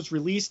before it was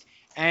released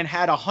and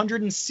had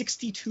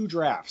 162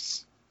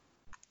 drafts.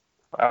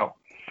 Wow.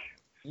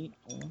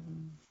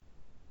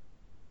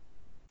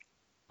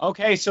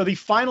 Okay, so the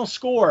final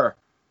score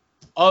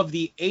of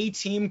the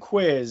A-Team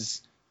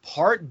quiz,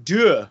 part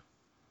 2,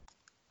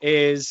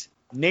 is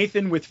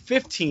Nathan with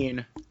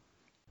 15,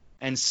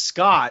 and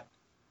Scott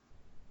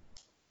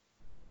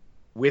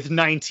with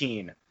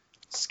 19.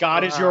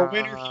 Scott is your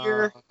winner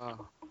here.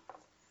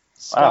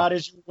 Scott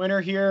is your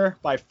winner here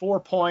by 4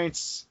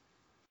 points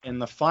in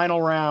the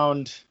final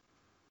round.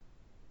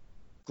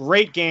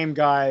 Great game,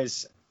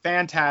 guys.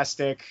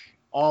 Fantastic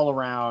all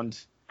around.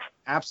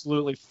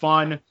 Absolutely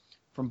fun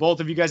from both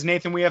of you guys.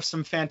 Nathan, we have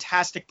some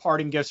fantastic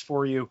parting gifts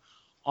for you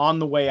on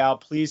the way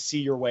out. Please see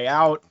your way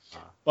out.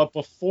 But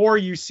before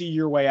you see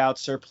your way out,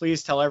 sir,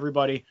 please tell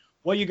everybody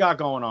what you got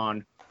going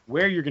on,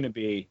 where you're going to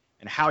be,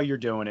 and how you're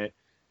doing it,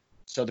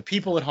 so the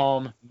people at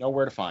home know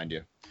where to find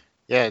you.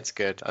 Yeah, it's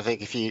good. I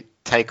think if you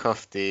take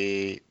off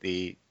the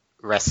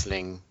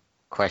wrestling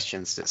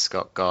questions that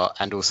Scott got,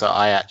 and also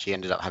I actually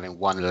ended up having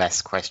one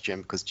less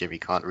question because Jimmy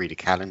can't read a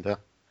calendar.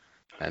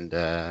 And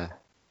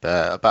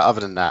but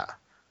other than that,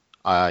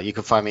 you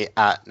can find me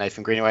at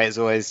Nathan Greenaway as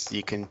always.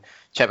 You can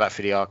check back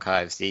through the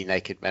archives, the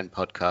Naked Men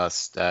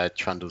podcast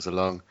trundles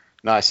along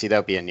nicely.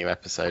 There'll be a new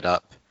episode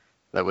up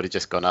that would have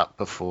just gone up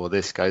before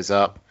this goes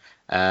up,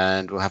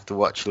 and we'll have to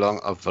watch along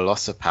of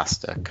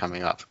Velocipasta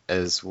coming up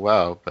as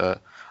well.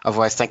 But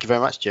otherwise, thank you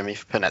very much, Jimmy,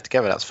 for putting that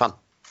together. That was fun.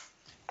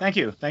 Thank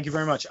you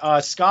very much,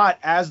 Scott.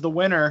 As the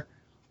winner,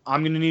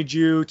 I'm going to need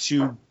you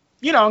to, I'm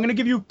going to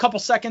give you a couple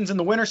seconds in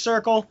the winner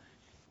circle.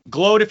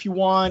 Gloat if you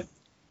want.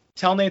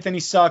 Tell Nathan he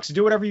sucks.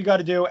 Do whatever you got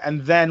to do,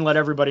 and then let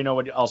everybody know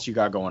what else you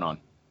got going on.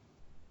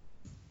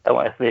 I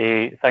want to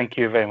say thank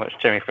you very much,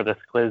 Jimmy, for this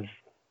quiz.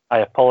 I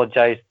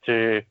apologize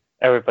to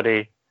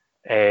everybody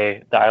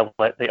that I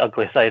let the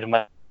ugly side of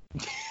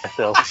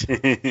myself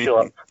show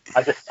up.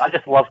 I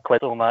just love quiz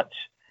so much,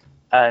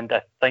 and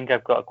I think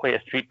I've got quite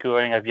a streak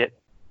going. I've yet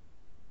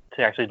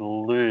to actually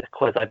lose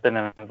quiz I've been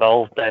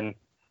involved in,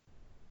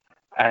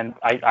 and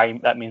I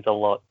that means a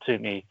lot to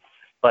me.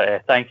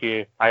 But thank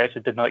you. I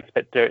actually did not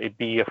expect there to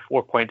be a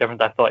 4-point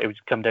difference. I thought it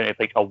would come down to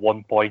like a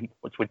 1 point,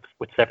 which would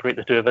separate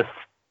the two of us.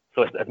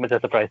 So it's as a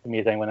surprise to me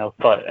as anyone else.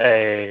 But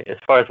as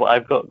far as what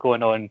I've got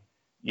going on,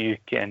 you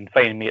can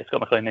find me at Scott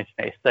McLean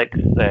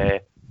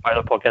 1996, my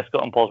other podcast,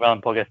 Scott and Paul's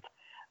Random Podcast.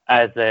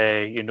 As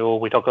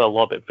we talk a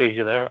lot about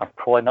Frazier there. I'm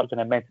probably not going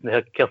to mention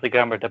the Kelsey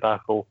Grammer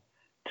debacle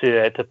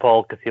to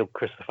Paul because he'll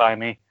crucify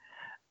me.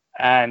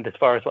 And as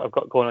far as what I've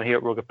got going on here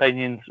at Rogue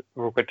Opinions,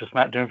 Rogue Retro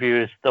SmackDown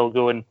review is still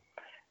going.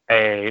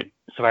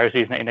 Survivor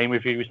Series 99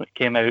 review recently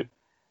came out.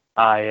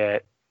 I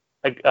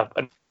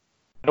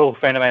know a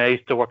friend of mine I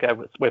used to work at a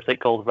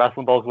website called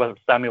Wrestling Balls with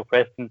Samuel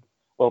Preston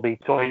will be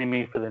joining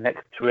me for the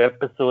next 2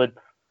 episodes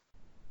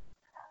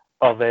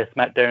of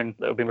SmackDown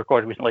that have been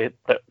recorded recently.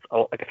 I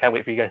can't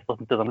wait for you guys to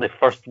listen to them. The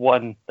first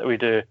one that we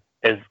do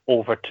is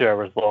over 2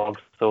 hours long,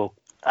 so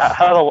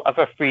have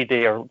a free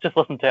day or just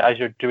listen to it as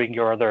you're doing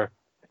your other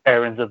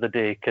errands of the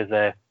day because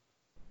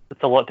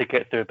it's a lot to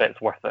get through, but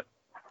it's worth it.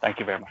 Thank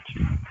you very much.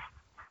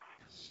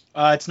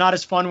 It's not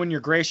as fun when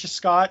you're gracious,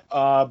 Scott,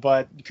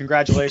 but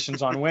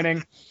congratulations on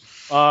winning.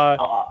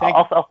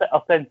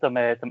 I'll send some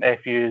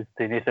FUs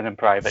to Nathan in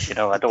private.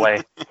 I don't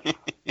want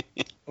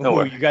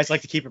Ooh, you guys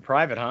like to keep it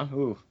private, huh?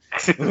 Ooh.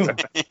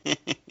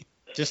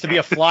 Just to be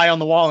a fly on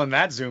the wall in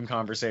that Zoom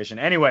conversation.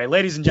 Anyway,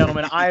 ladies and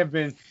gentlemen, I have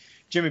been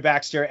Jimmy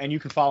Baxter, and you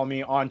can follow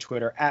me on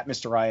Twitter at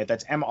Mr. Riot.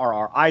 That's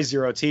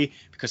MRRI0T,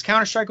 because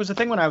Counter-Strike was a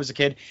thing when I was a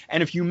kid.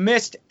 And if you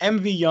missed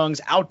MV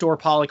Young's outdoor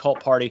polycult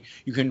party,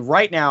 you can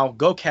right now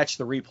go catch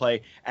the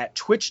replay at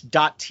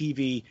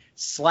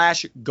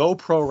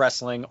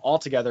twitch.tv/GoProWrestling.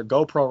 Altogether,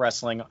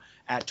 GoProWrestling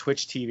at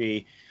Twitch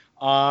TV.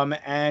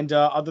 And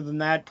other than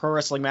that, Pro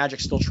Wrestling Magic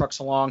still trucks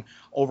along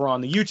over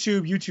on the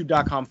YouTube,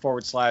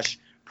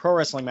 youtube.com/Pro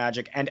Wrestling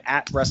Magic, and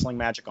at Wrestling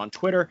Magic on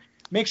Twitter.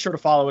 Make sure to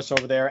follow us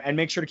over there, and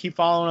make sure to keep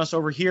following us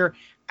over here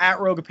at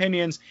Rogue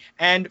Opinions.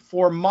 And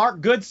for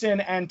Mark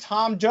Goodson and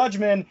Tom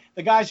Judgman,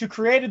 the guys who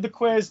created the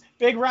quiz,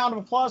 big round of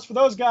applause for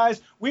those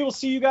guys. We will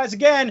see you guys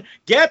again.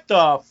 Get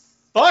the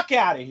fuck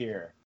out of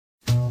here.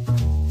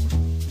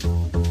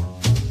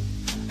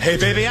 Hey,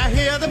 baby, I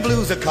hear the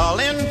blues are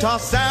calling.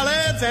 Toss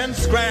salads and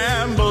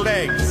scrambled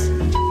eggs.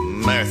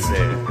 Mercy.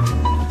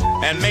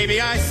 And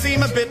maybe I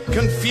seem a bit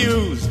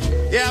confused.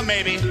 Yeah,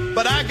 maybe,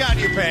 but I got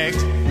you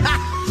pegged.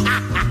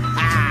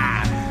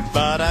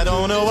 But I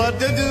don't know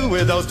what to do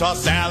with those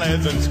tossed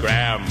salads and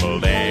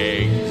scrambled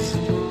eggs.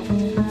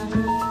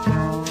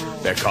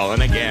 They're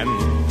calling again.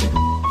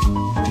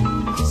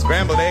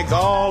 Scrambled eggs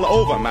all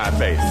over my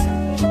face.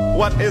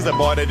 What is a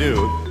boy to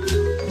do?